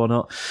it's true or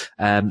not,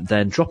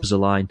 then drop us a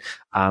line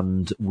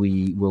and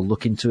we will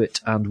look into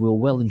it and we'll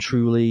well and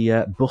truly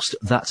bust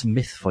that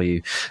myth for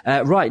you.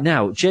 Right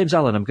now, James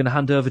Allen, I'm going to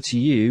hand over to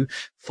you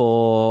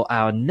for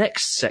our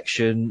next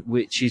section,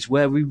 which is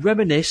where we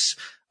reminisce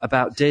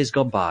about days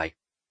gone by.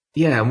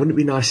 Yeah, and wouldn't it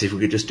be nice if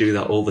we could just do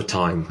that all the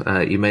time?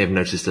 You may have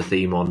noticed a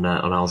theme on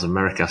Owls and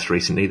Americast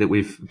recently that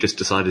we've just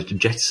decided to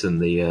jettison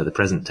the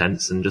present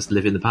tense and just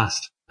live in the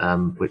past,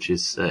 which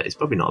is it's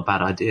probably not a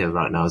bad idea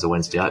right now as a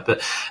Wednesday night.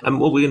 But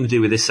what we're going to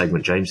do with this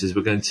segment, James, is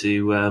we're going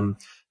to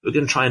we're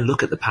going to try and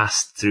look at the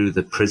past through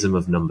the prism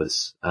of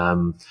numbers,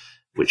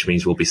 which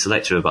means we'll be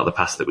selective about the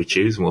past that we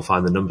choose, and we'll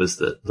find the numbers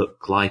that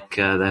look like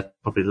they're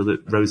probably a little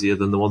bit rosier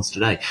than the ones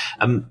today.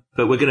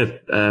 But we're going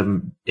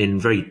to, in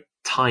very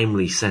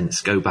timely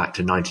sense, go back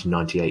to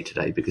 1998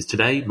 today, because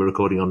today we're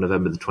recording on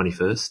November the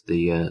 21st,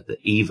 the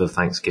eve of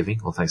Thanksgiving,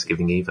 or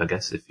Thanksgiving Eve, I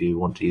guess, if you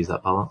want to use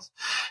that balance.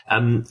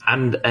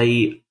 And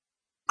a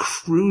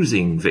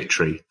cruising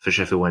victory for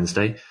Sheffield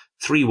Wednesday,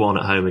 3-1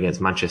 at home against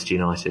Manchester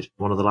United.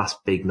 One of the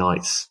last big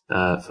nights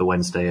for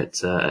Wednesday at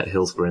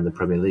Hillsborough in the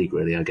Premier League,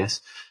 really, I guess.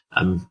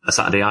 A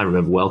Saturday I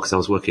remember well because I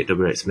was working at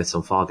WH Smith's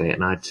on Fargate,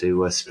 and I had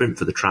to sprint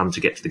for the tram to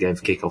get to the game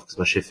for kickoff because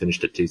my shift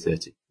finished at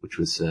 2:30, which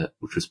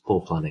was poor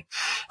planning.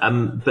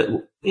 But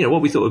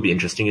what we thought would be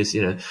interesting is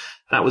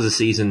that was a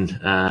season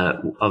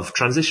of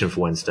transition for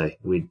Wednesday.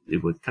 We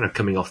were kind of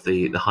coming off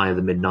the high of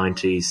the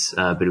mid-90s,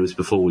 but it was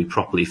before we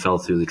properly fell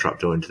through the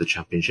trapdoor into the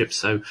Championship.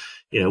 So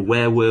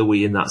where were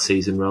we in that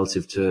season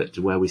relative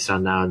to where we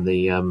stand now in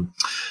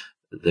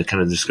the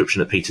kind of description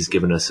that Peter's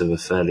given us of a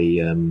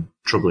fairly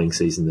troubling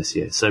season this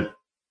year. So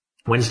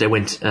Wednesday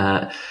went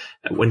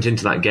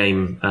into that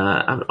game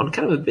on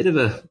kind of a bit of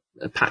a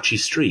patchy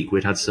streak.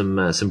 We'd had some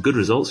good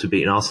results. We'd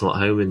beaten Arsenal at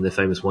home in the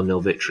famous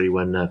 1-0 victory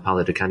when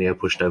Paolo Di Canio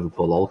pushed over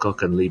Paul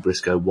Alcock and Lee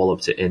Briscoe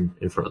walloped it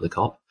in front of the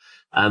Kop.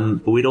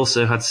 But we'd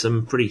also had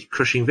some pretty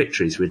crushing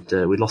victories. We'd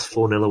lost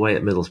 4-0 away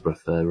at Middlesbrough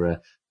for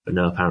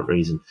no apparent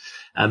reason.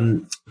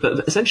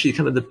 But essentially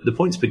kind of the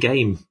points per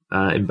game,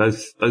 in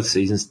both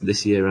seasons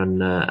this year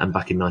and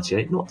back in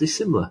 98, not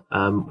dissimilar.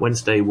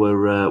 Wednesday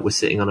were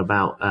sitting on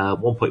about,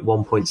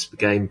 1.1 points per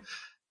game,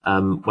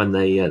 when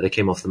they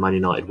came off the Man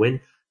United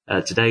win.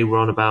 Today we're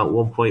on about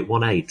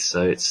 1.18.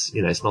 So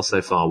it's not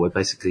so far. We're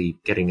basically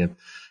getting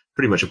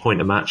pretty much a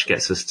point a match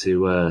gets us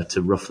to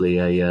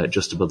roughly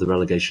just above the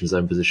relegation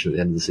zone position at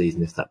the end of the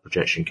season if that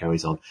projection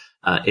carries on.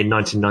 In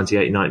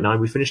 1998-99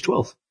 we finished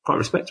 12th. Quite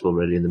respectable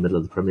really in the middle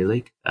of the Premier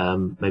League.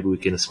 Maybe we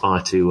can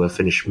aspire to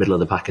finish middle of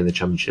the pack in the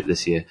Championship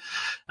this year.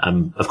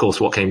 Of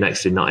course what came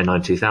next in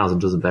 99-2000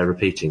 doesn't bear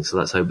repeating, so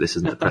let's hope this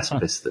isn't the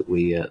precipice that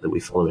we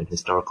follow in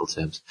historical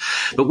terms.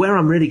 But where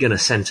I'm really going to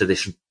centre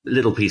this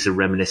little piece of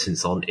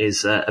reminiscence on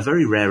is a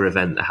very rare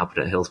event that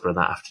happened at Hillsborough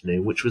that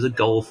afternoon, which was a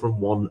goal from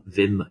one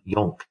Wim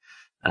Jonk.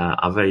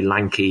 A very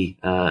lanky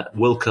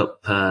World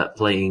Cup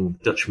playing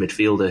Dutch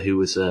midfielder who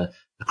was a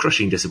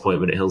crushing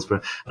disappointment at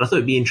Hillsborough. And I thought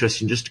it'd be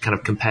interesting just to kind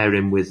of compare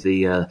him with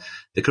the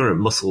current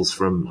muscles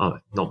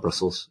from not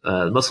Brussels,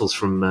 muscles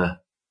from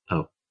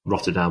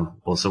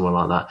Rotterdam or someone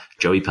like that,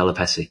 Joey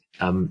Pelopessi.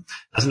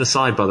 As an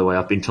aside, by the way,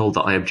 I've been told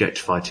that I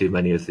objectify too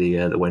many of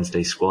the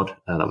Wednesday squad.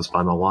 That was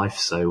by my wife,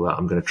 so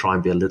I'm going to try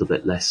and be a little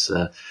bit less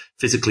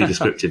physically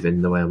descriptive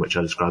in the way in which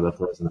I describe our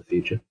players in the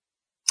future.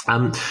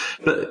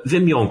 But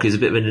Wim Jonk is a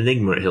bit of an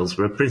enigma at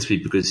Hillsborough, principally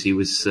because he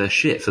was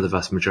shit for the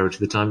vast majority of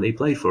the time that he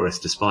played for us,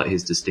 despite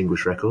his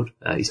distinguished record.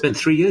 He spent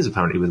 3 years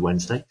apparently with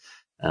Wednesday,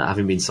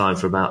 having been signed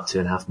for about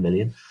 $2.5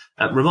 million.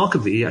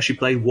 Remarkably, he actually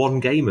played one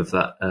game of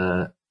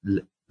that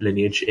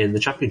lineage in the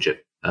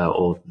Championship,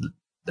 or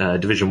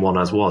Division 1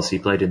 as was. He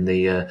played in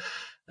the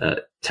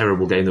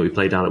terrible game that we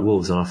played down at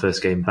Wolves on our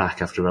first game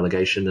back after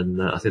relegation,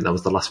 and I think that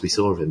was the last we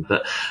saw of him.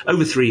 But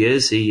over 3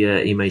 years,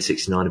 he made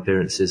 69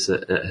 appearances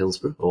at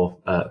Hillsborough, or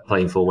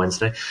playing for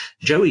Wednesday.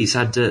 Joey's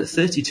had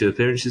 32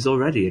 appearances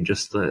already in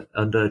just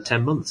under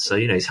 10 months, so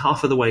he's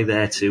half of the way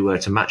there to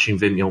matching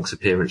Wim Jonk's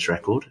appearance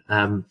record.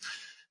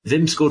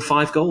 Wim scored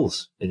 5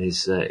 goals in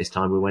his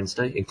time with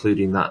Wednesday,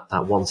 including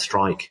that one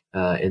strike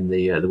in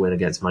the win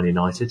against Man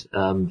United.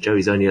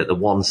 Joey's only at the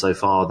one so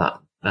far, that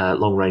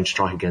long-range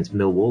strike against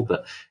Millwall,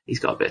 but he's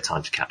got a bit of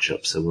time to catch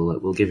up, so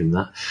we'll give him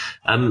that.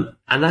 And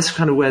that's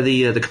kind of where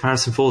the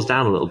comparison falls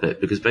down a little bit,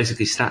 because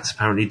basically stats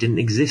apparently didn't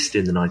exist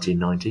in the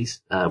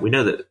 1990s. We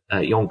know that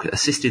Jonk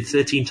assisted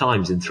 13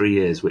 times in 3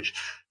 years, which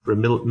for a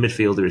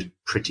midfielder is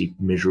pretty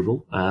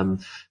miserable.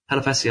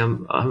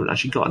 Pelopessi, I haven't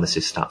actually got an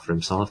assist stat for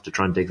him, so I'll have to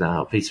try and dig that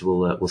out. Peter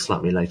will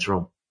slap me later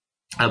on.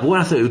 But what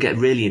I thought it would get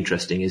really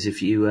interesting is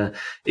if you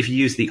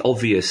use the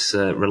obvious,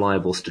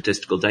 reliable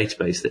statistical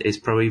database that is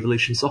Pro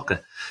Evolution Soccer.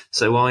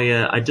 So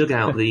I dug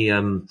out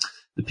the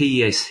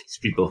PES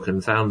history book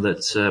and found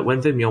that,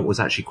 when Wim Jonk was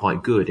actually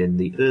quite good in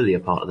the earlier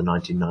part of the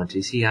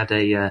 1990s, he had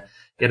an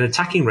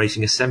attacking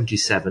rating of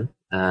 77.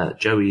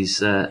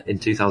 Joey's, in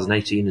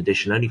 2018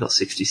 edition only got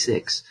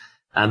 66.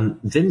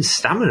 Wim's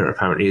stamina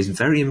apparently is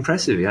very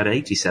impressive. He had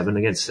 87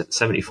 against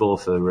 74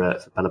 for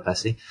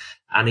Pelopessi.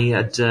 And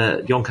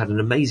Jonk had an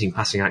amazing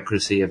passing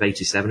accuracy of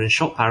 87 and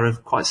shot power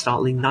of quite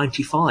startling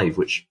 95,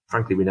 which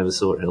frankly we never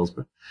saw at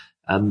Hillsborough.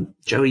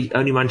 Joey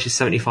only managed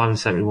 75 and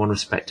 71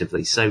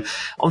 respectively. So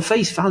on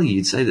face value,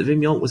 you'd say that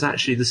Wim Jonk was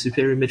actually the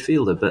superior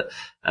midfielder, but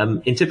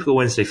in typical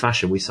Wednesday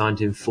fashion, we signed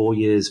him 4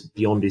 years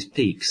beyond his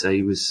peak. So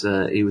he was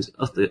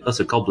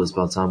utter cobblers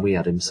by the time we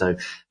had him. So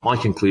my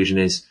conclusion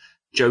is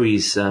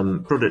Joey's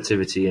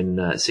productivity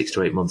in 6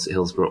 to 8 months at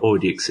Hillsborough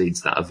already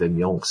exceeds that of Wim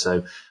Jonk.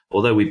 So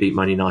although we beat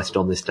Man United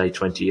on this day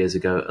 20 years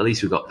ago, at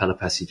least we've got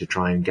Pelopessi to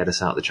try and get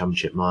us out of the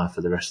Championship mire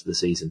for the rest of the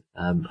season.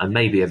 And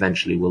maybe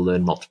eventually we'll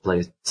learn not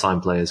to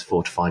sign players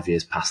 4 to 5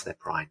 years past their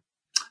prime.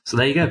 So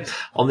there you go.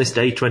 On this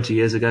day 20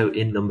 years ago,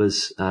 in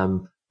numbers,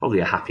 probably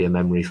a happier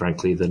memory,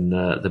 frankly, than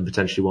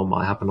potentially one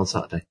might happen on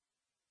Saturday.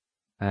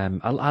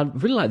 I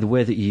really like the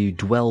way that you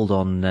dwelled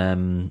on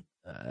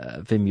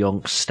Wim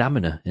Jonk's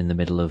stamina in the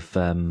middle of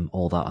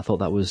all that. I thought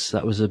that was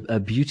a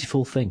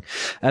beautiful thing.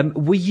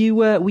 Were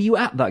you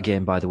at that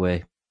game, by the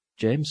way,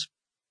 James?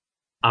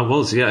 I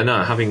was, yeah.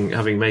 No,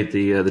 having made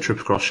the trip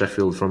across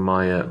Sheffield from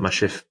my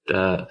shift,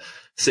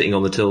 sitting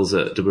on the tills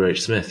at WH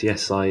Smith.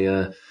 Yes,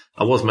 I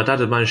was. My dad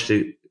had managed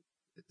to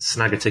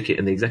snag a ticket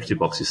in the executive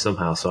boxes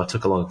somehow, so I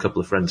took along a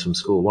couple of friends from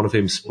school. One of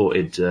whom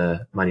supported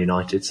Man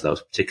United, so that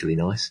was particularly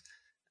nice.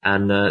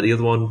 And the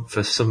other one,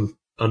 for some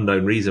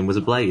unknown reason, was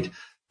a Blade,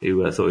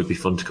 who thought it would be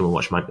fun to come and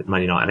watch Man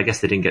United. And I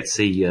guess they didn't get to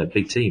see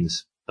big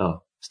teams.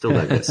 Oh, still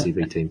don't get to see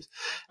big teams.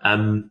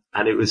 And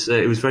it was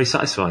very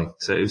satisfying.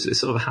 So it was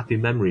sort of a happy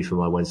memory for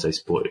my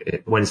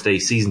Wednesday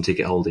season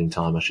ticket holding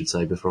time, I should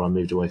say, before I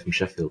moved away from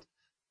Sheffield.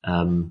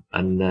 And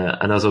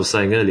as I was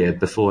saying earlier,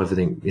 before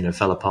everything,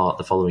 fell apart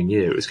the following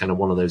year, it was kind of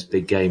one of those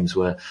big games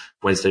where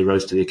Wednesday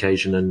rose to the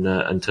occasion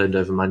and turned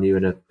over Man U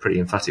in a pretty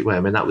emphatic way. I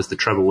mean, that was the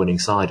treble winning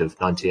side of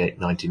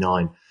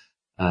 98-99.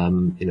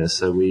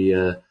 So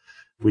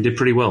we did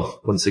pretty well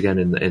once again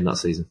in that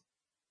season.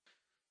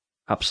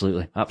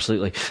 Absolutely.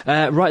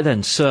 Right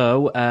then,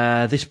 so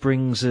this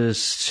brings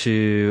us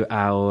to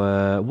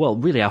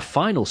our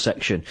final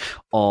section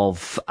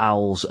of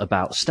Owls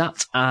About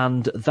Stat,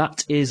 and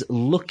that is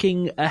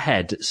looking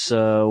ahead.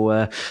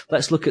 So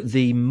let's look at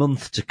the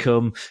month to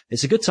come.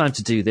 It's a good time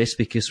to do this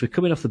because we're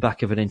coming off the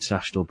back of an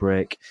international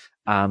break,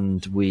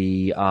 and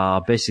we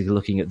are basically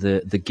looking at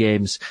the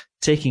games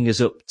taking us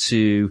up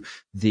to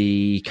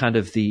the kind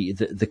of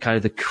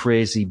the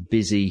crazy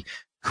busy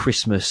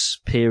Christmas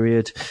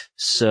period.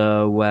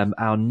 So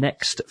our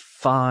next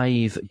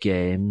 5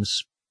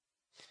 games,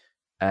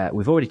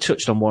 we've already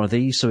touched on one of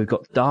these. So we've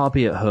got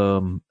Derby at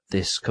home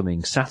this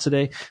coming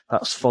Saturday.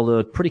 That's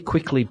followed pretty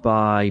quickly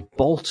by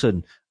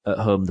Bolton at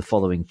home the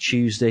following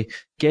Tuesday.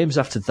 Games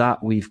after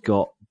that, we've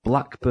got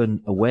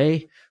Blackburn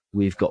away,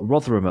 we've got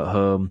Rotherham at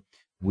home,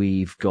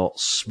 we've got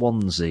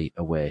Swansea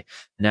away.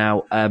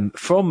 Now,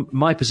 from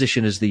my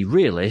position as the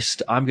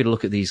realist, I'm going to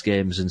look at these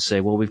games and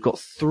say, well, we've got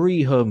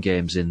 3 home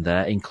games in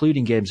there,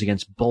 including games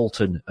against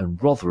Bolton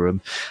and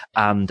Rotherham,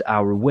 and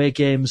our away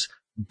games,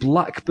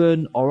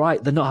 Blackburn, all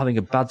right, they're not having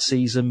a bad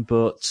season,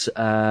 but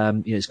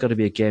it's got to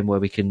be a game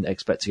where we can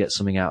expect to get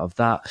something out of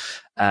that.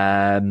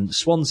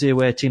 Swansea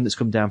away, a team that's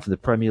come down from the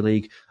Premier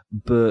League,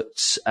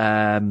 but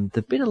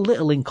they've been a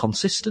little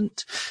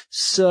inconsistent.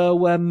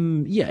 So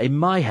in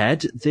my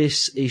head,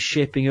 this is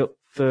shaping up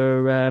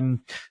for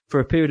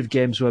a period of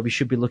games where we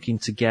should be looking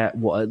to get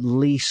at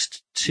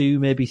least 2,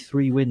 maybe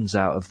 3 wins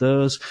out of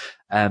those.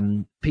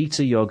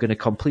 Peter, you're going to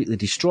completely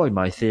destroy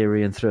my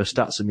theory and throw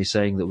stats at me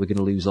saying that we're going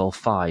to lose all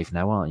 5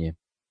 now, aren't you?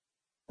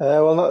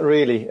 Well, not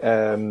really.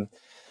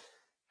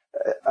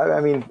 I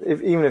mean,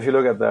 even if you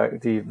look at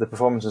the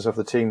performances of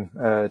the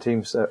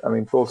teams, I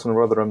mean, Bolton and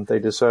Rotherham, they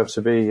deserve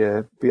to be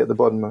at the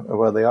bottom of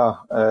where they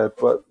are.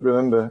 But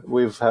remember,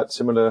 we've had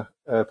similar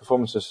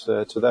performances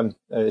to them.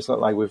 It's not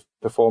like we've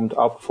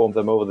outperformed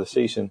them over the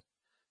season.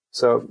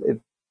 So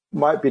it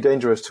might be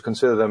dangerous to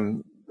consider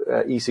them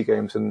easy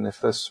games. And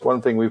if there's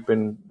one thing we've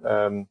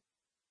been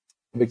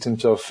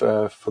victims of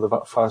for the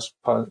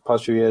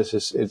past few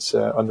years, it's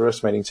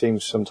underestimating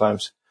teams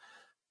sometimes.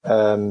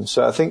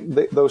 So I think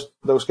those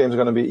games are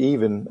going to be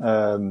even.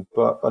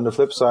 But on the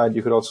flip side,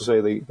 you could also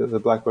say the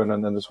Blackburn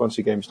and the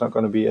Swansea game is not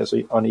going to be as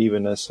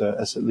uneven as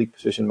a league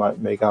position might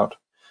make out.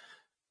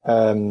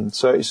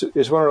 So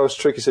it's one of those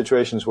tricky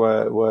situations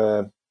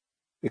where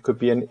it could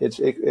be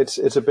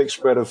it's a big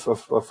spread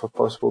of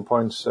possible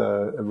points,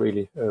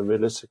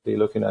 realistically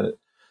looking at it.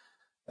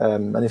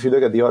 And if you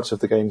look at the odds of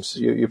the games,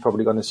 you're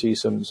probably going to see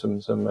some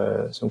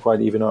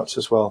quite even odds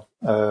as well,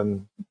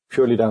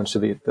 purely down to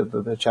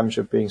the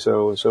championship being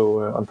so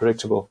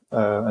unpredictable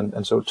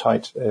and so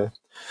tight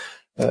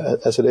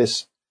as it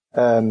is.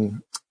 I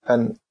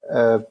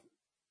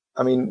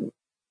mean,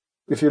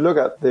 if you look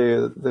at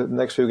the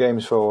next few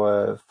games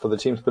for the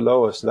teams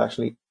below us, it's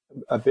actually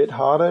a bit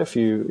harder if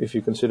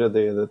you consider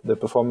the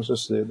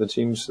performances the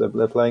teams that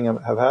they're playing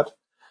have had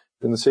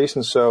in the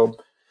season. So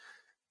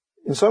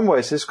in some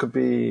ways, this could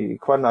be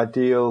quite an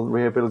ideal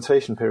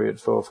rehabilitation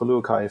period for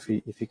Lukai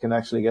if he can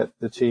actually get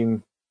the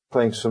team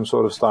playing some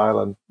sort of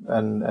style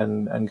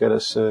and get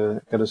us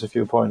a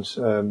few points.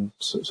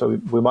 So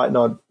we might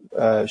not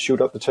shoot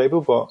up the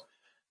table, but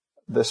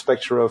the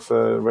spectre of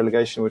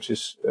relegation, which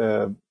is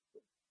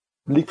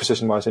league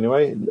position wise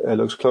anyway,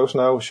 looks close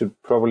now.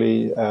 Should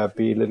probably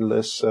be a little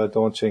less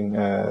daunting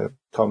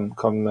come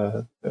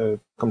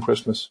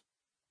Christmas.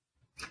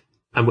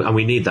 And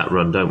we need that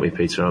run, don't we,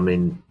 Peter? I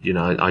mean,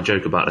 I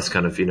joke about us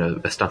kind of,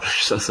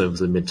 establish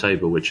ourselves in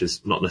mid-table, which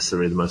is not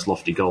necessarily the most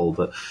lofty goal,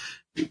 but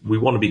we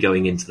want to be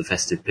going into the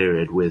festive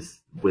period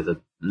with at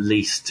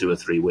least 2 or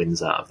 3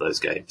 wins out of those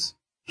games,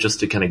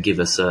 just to kind of give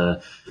us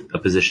a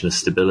position of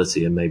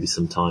stability and maybe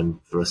some time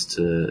for us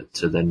to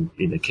then,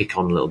 kick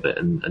on a little bit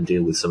and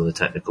deal with some of the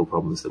technical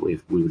problems that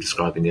we were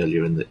describing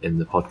earlier in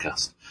the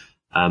podcast.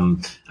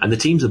 And the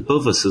teams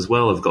above us as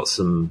well have got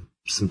some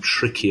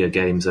trickier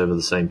games over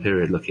the same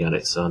period looking at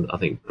it. So I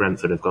think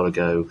Brentford have got to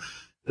go.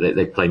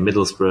 They play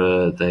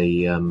Middlesbrough.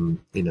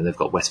 They've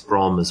got West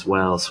Brom as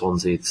well.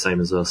 Swansea, the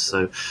same as us.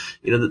 So,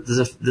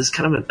 there's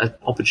kind of an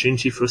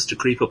opportunity for us to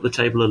creep up the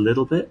table a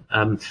little bit.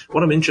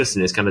 What I'm interested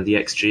in is kind of the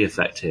XG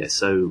effect here.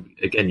 So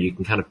again, you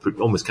can kind of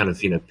almost kind of,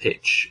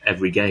 pitch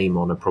every game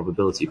on a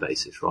probability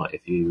basis, right?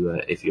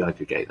 If you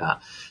aggregate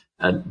that.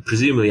 And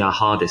presumably our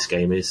hardest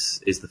game is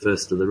the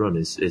first of the run,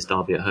 is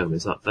Derby at home.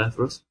 Is that fair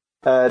for us?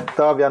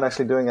 Derby aren't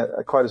actually doing it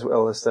quite as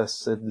well as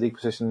the league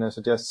position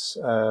suggests.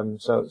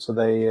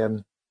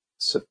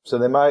 So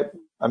they might.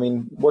 I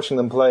mean, watching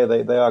them play,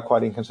 they are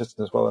quite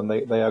inconsistent as well, and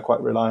they are quite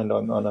reliant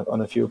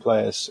on a few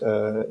players,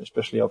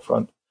 especially up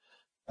front.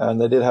 And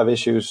they did have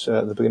issues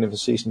at the beginning of the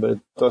season, but it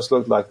does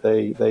look like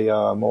they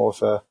are more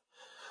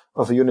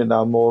of a unit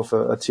now, more of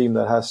a team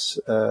that has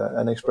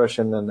an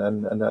expression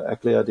and a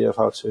clear idea of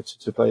how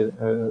to play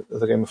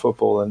the game of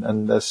football.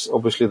 And there's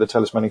obviously the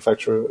talismanic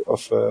factor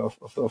of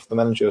the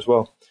manager as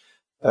well.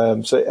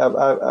 It's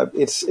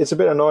a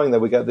bit annoying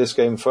that we get this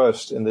game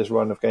first in this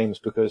run of games,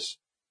 because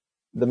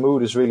the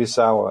mood is really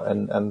sour,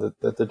 and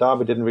the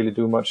Derby didn't really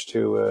do much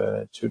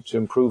to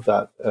improve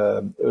that.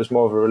 It was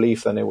more of a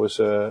relief than it was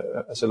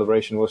a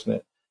celebration,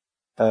 wasn't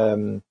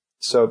it?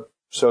 So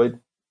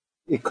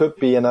it could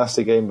be a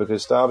nasty game,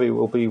 because Derby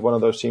will be one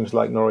of those teams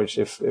like Norwich.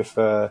 If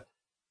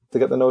they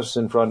get the noses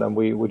in front and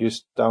we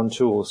just down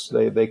tools,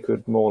 they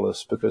could maul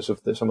us because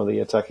of some of the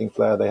attacking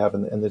flair they have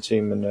in the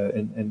team, and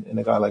in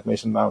a guy like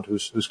Mason Mount,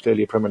 who's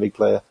clearly a Premier League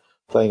player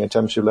playing at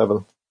Championship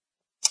level.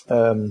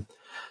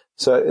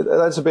 So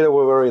that's a bit of a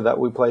worry that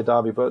we play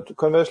Derby. But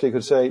conversely, you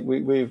could say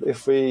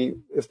if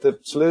the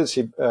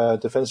solidity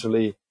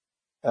defensively,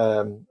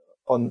 on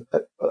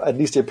at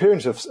least the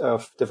appearance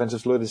of defensive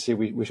solidity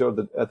we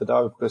showed at the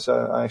Derby, because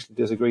I actually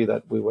disagree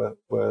that we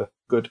were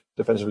good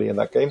defensively in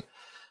that game.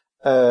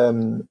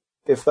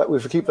 If we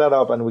keep that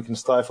up and we can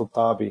stifle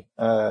Derby,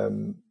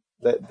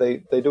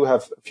 they do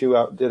have a few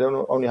out. They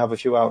don't only have a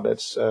few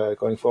outlets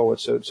going forward,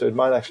 so it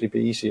might actually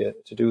be easier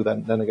to do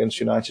than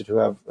against United, who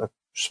have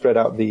spread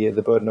out the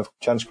burden of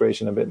chance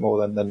creation a bit more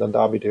than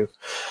Derby do.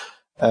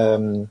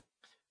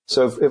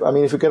 So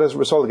if we get a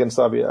result against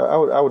Derby, I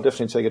would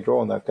definitely take a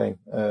draw in that game.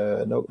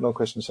 No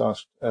questions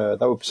asked. That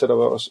would set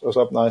us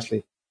up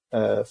nicely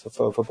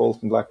for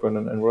Bolton, Blackburn,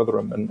 and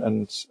Rotherham.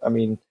 And I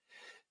mean,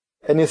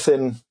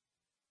 anything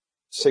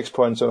 6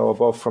 points or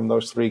above from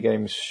those three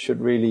games should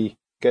really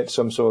get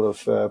some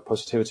sort of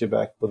positivity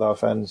back with our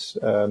fans.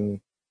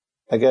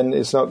 Again,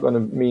 it's not going to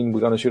mean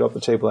we're going to shoot up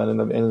the table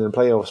and end in the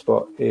playoffs,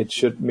 but it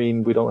should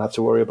mean we don't have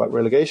to worry about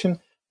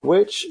relegation,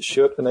 which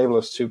should enable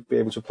us to be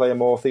able to play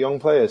more of the young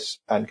players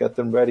and get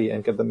them ready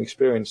and get them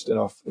experienced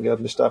enough and get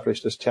them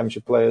established as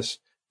championship players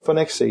for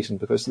next season,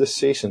 because this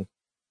season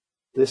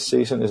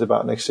is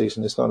about next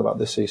season. It's not about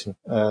this season.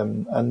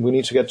 And we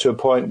need to get to a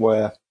point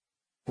where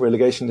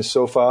relegation is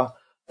so far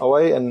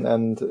away and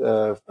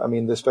I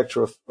mean, the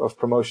spectre of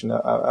promotion,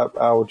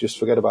 I would just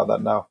forget about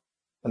that now.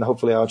 And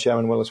hopefully our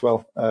chairman will as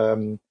well.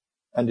 And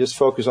just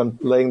focus on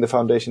laying the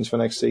foundations for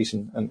next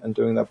season and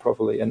doing that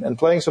properly. And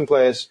playing some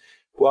players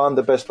who aren't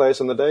the best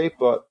players on the day,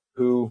 but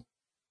who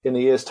in a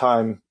year's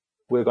time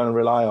we're going to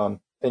rely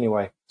on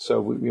anyway. So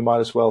we might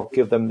as well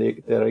give them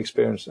their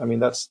experience. I mean,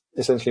 that's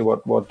essentially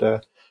what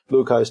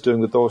Luca is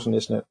doing with Dawson,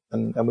 isn't it?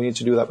 And we need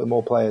to do that with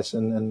more players.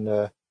 And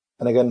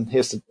again,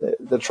 here's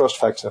the trust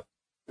factor.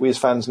 We as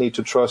fans need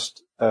to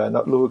trust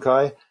not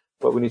Luca,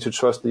 but we need to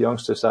trust the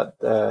youngsters that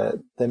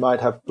they might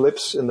have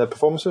blips in their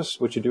performances,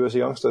 which you do as a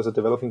youngster, as a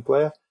developing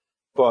player.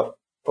 But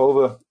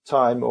over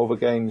time, over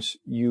games,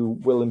 you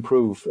will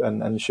improve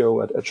and show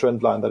a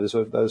trend line that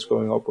is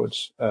going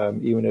upwards,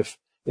 even if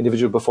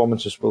individual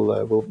performances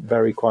will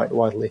vary quite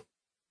widely.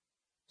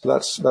 So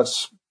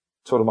that's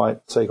sort of my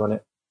take on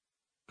it.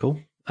 Cool.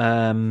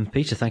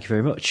 Peter, thank you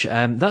very much.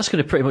 That's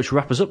going to pretty much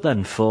wrap us up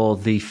then for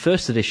the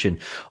first edition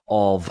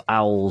of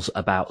Owls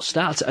About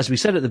Stat. As we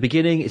said at the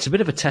beginning, it's a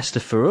bit of a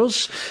tester for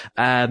us.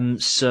 We're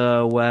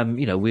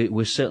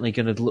certainly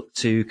going to look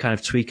to kind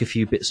of tweak a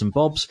few bits and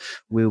bobs.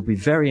 We'll be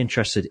very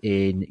interested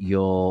in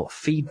your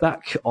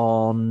feedback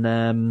on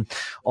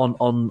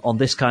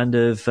this kind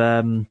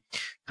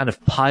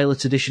of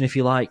pilot edition, if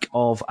you like,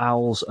 of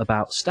Owls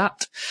About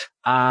Stat.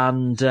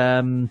 And,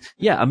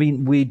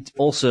 we'd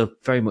also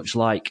very much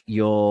like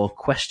your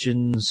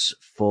questions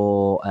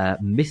for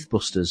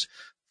Mythbusters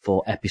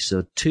for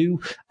episode 2.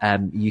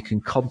 You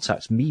can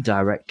contact me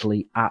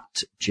directly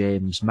at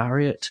James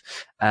Marriott.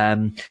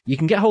 You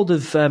can get hold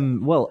of,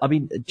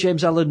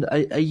 James Allen,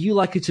 are you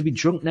likely to be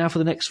drunk now for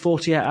the next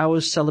 48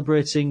 hours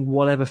celebrating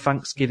whatever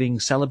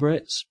Thanksgiving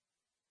celebrates?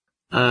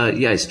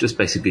 It's just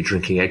basically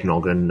drinking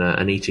eggnog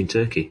and eating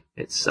turkey.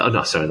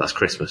 That's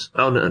Christmas.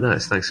 Oh, no,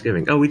 it's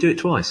Thanksgiving. Oh, we do it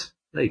twice.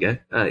 There you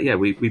go.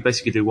 We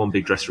basically do one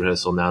big dress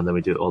rehearsal now and then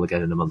we do it all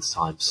again in a month's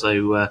time.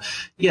 So, apart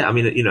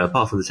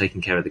from the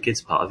taking care of the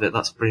kids part of it,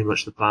 that's pretty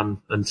much the plan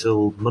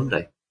until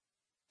Monday.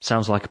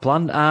 Sounds like a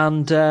plan.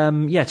 And,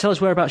 tell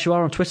us whereabouts you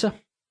are on Twitter.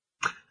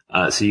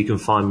 So you can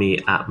find me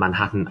at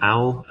Manhattan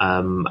Owl.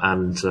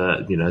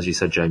 As you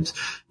said, James,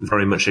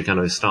 very much a kind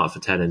of start for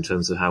 10 in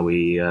terms of how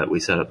we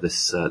set up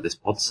this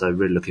pod. So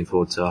really looking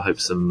forward to, I hope,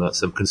 some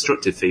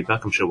constructive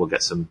feedback. I'm sure we'll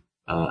get some,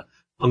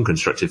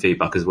 unconstructive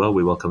feedback as well.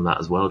 We welcome that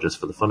as well, just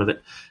for the fun of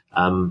it.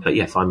 But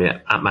yeah, find me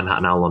at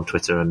Manhattan Owl on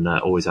Twitter, and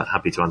always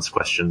happy to answer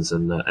questions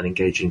and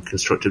engage in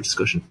constructive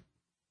discussion.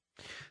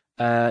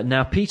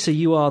 Now, Peter,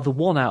 you are the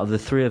one out of the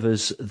three of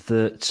us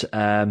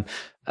that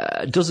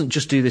doesn't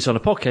just do this on a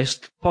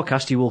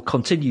podcast. You will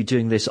continue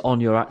doing this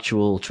on your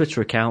actual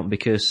Twitter account,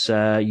 because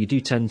you do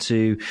tend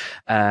to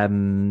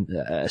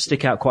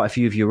stick out quite a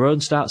few of your own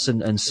stats,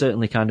 and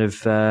certainly kind of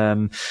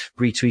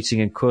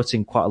retweeting and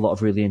quoting quite a lot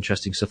of really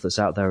interesting stuff that's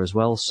out there as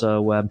well.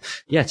 So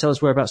tell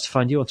us whereabouts to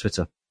find you on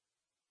Twitter.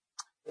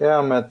 Yeah,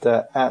 I'm at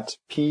PLOEHMANN,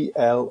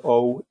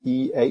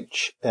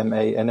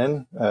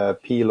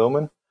 P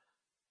Lohman.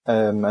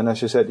 And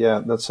as you said,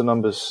 that's the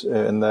numbers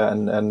in there.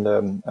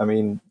 And I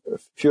mean, a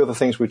few other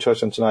things we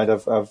touched on tonight,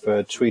 I've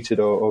tweeted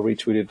or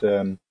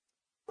retweeted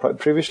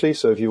previously.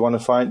 So if you want to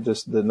find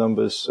the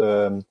numbers,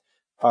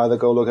 either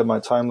go look at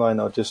my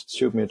timeline or just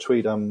shoot me a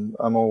tweet. I'm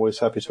always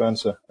happy to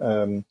answer.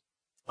 And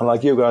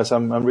like you guys,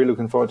 I'm really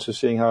looking forward to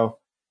seeing how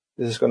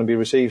this is going to be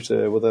received.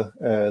 Whether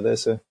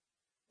there's an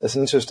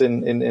interest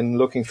in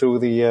looking through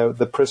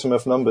the prism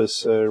of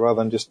numbers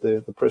rather than just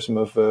the prism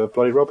of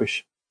bloody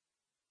rubbish.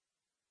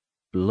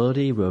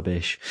 Bloody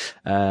rubbish.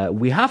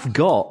 We have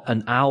got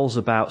an Owls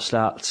About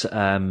Stat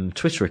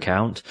Twitter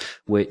account,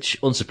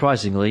 which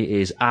unsurprisingly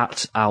is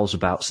at Owls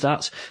About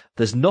Stat.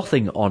 There's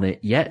nothing on it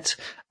yet,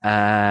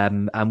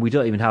 and we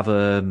don't even have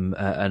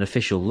an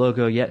official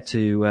logo yet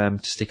to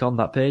stick on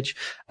that page.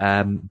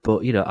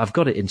 But I've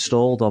got it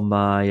installed on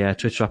my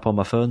Twitter app on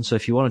my phone. So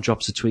if you want to drop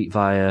us a tweet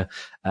via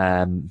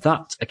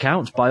that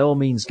account, by all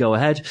means go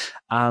ahead,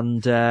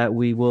 and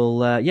we will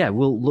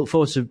we'll look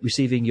forward to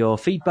receiving your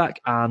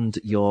feedback and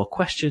your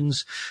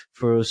questions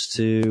for us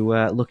to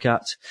look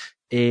at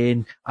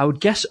in, I would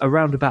guess,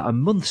 around about a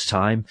month's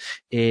time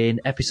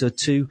in episode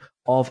 2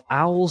 of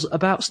Owls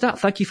About Stat.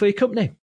 Thank you for your company.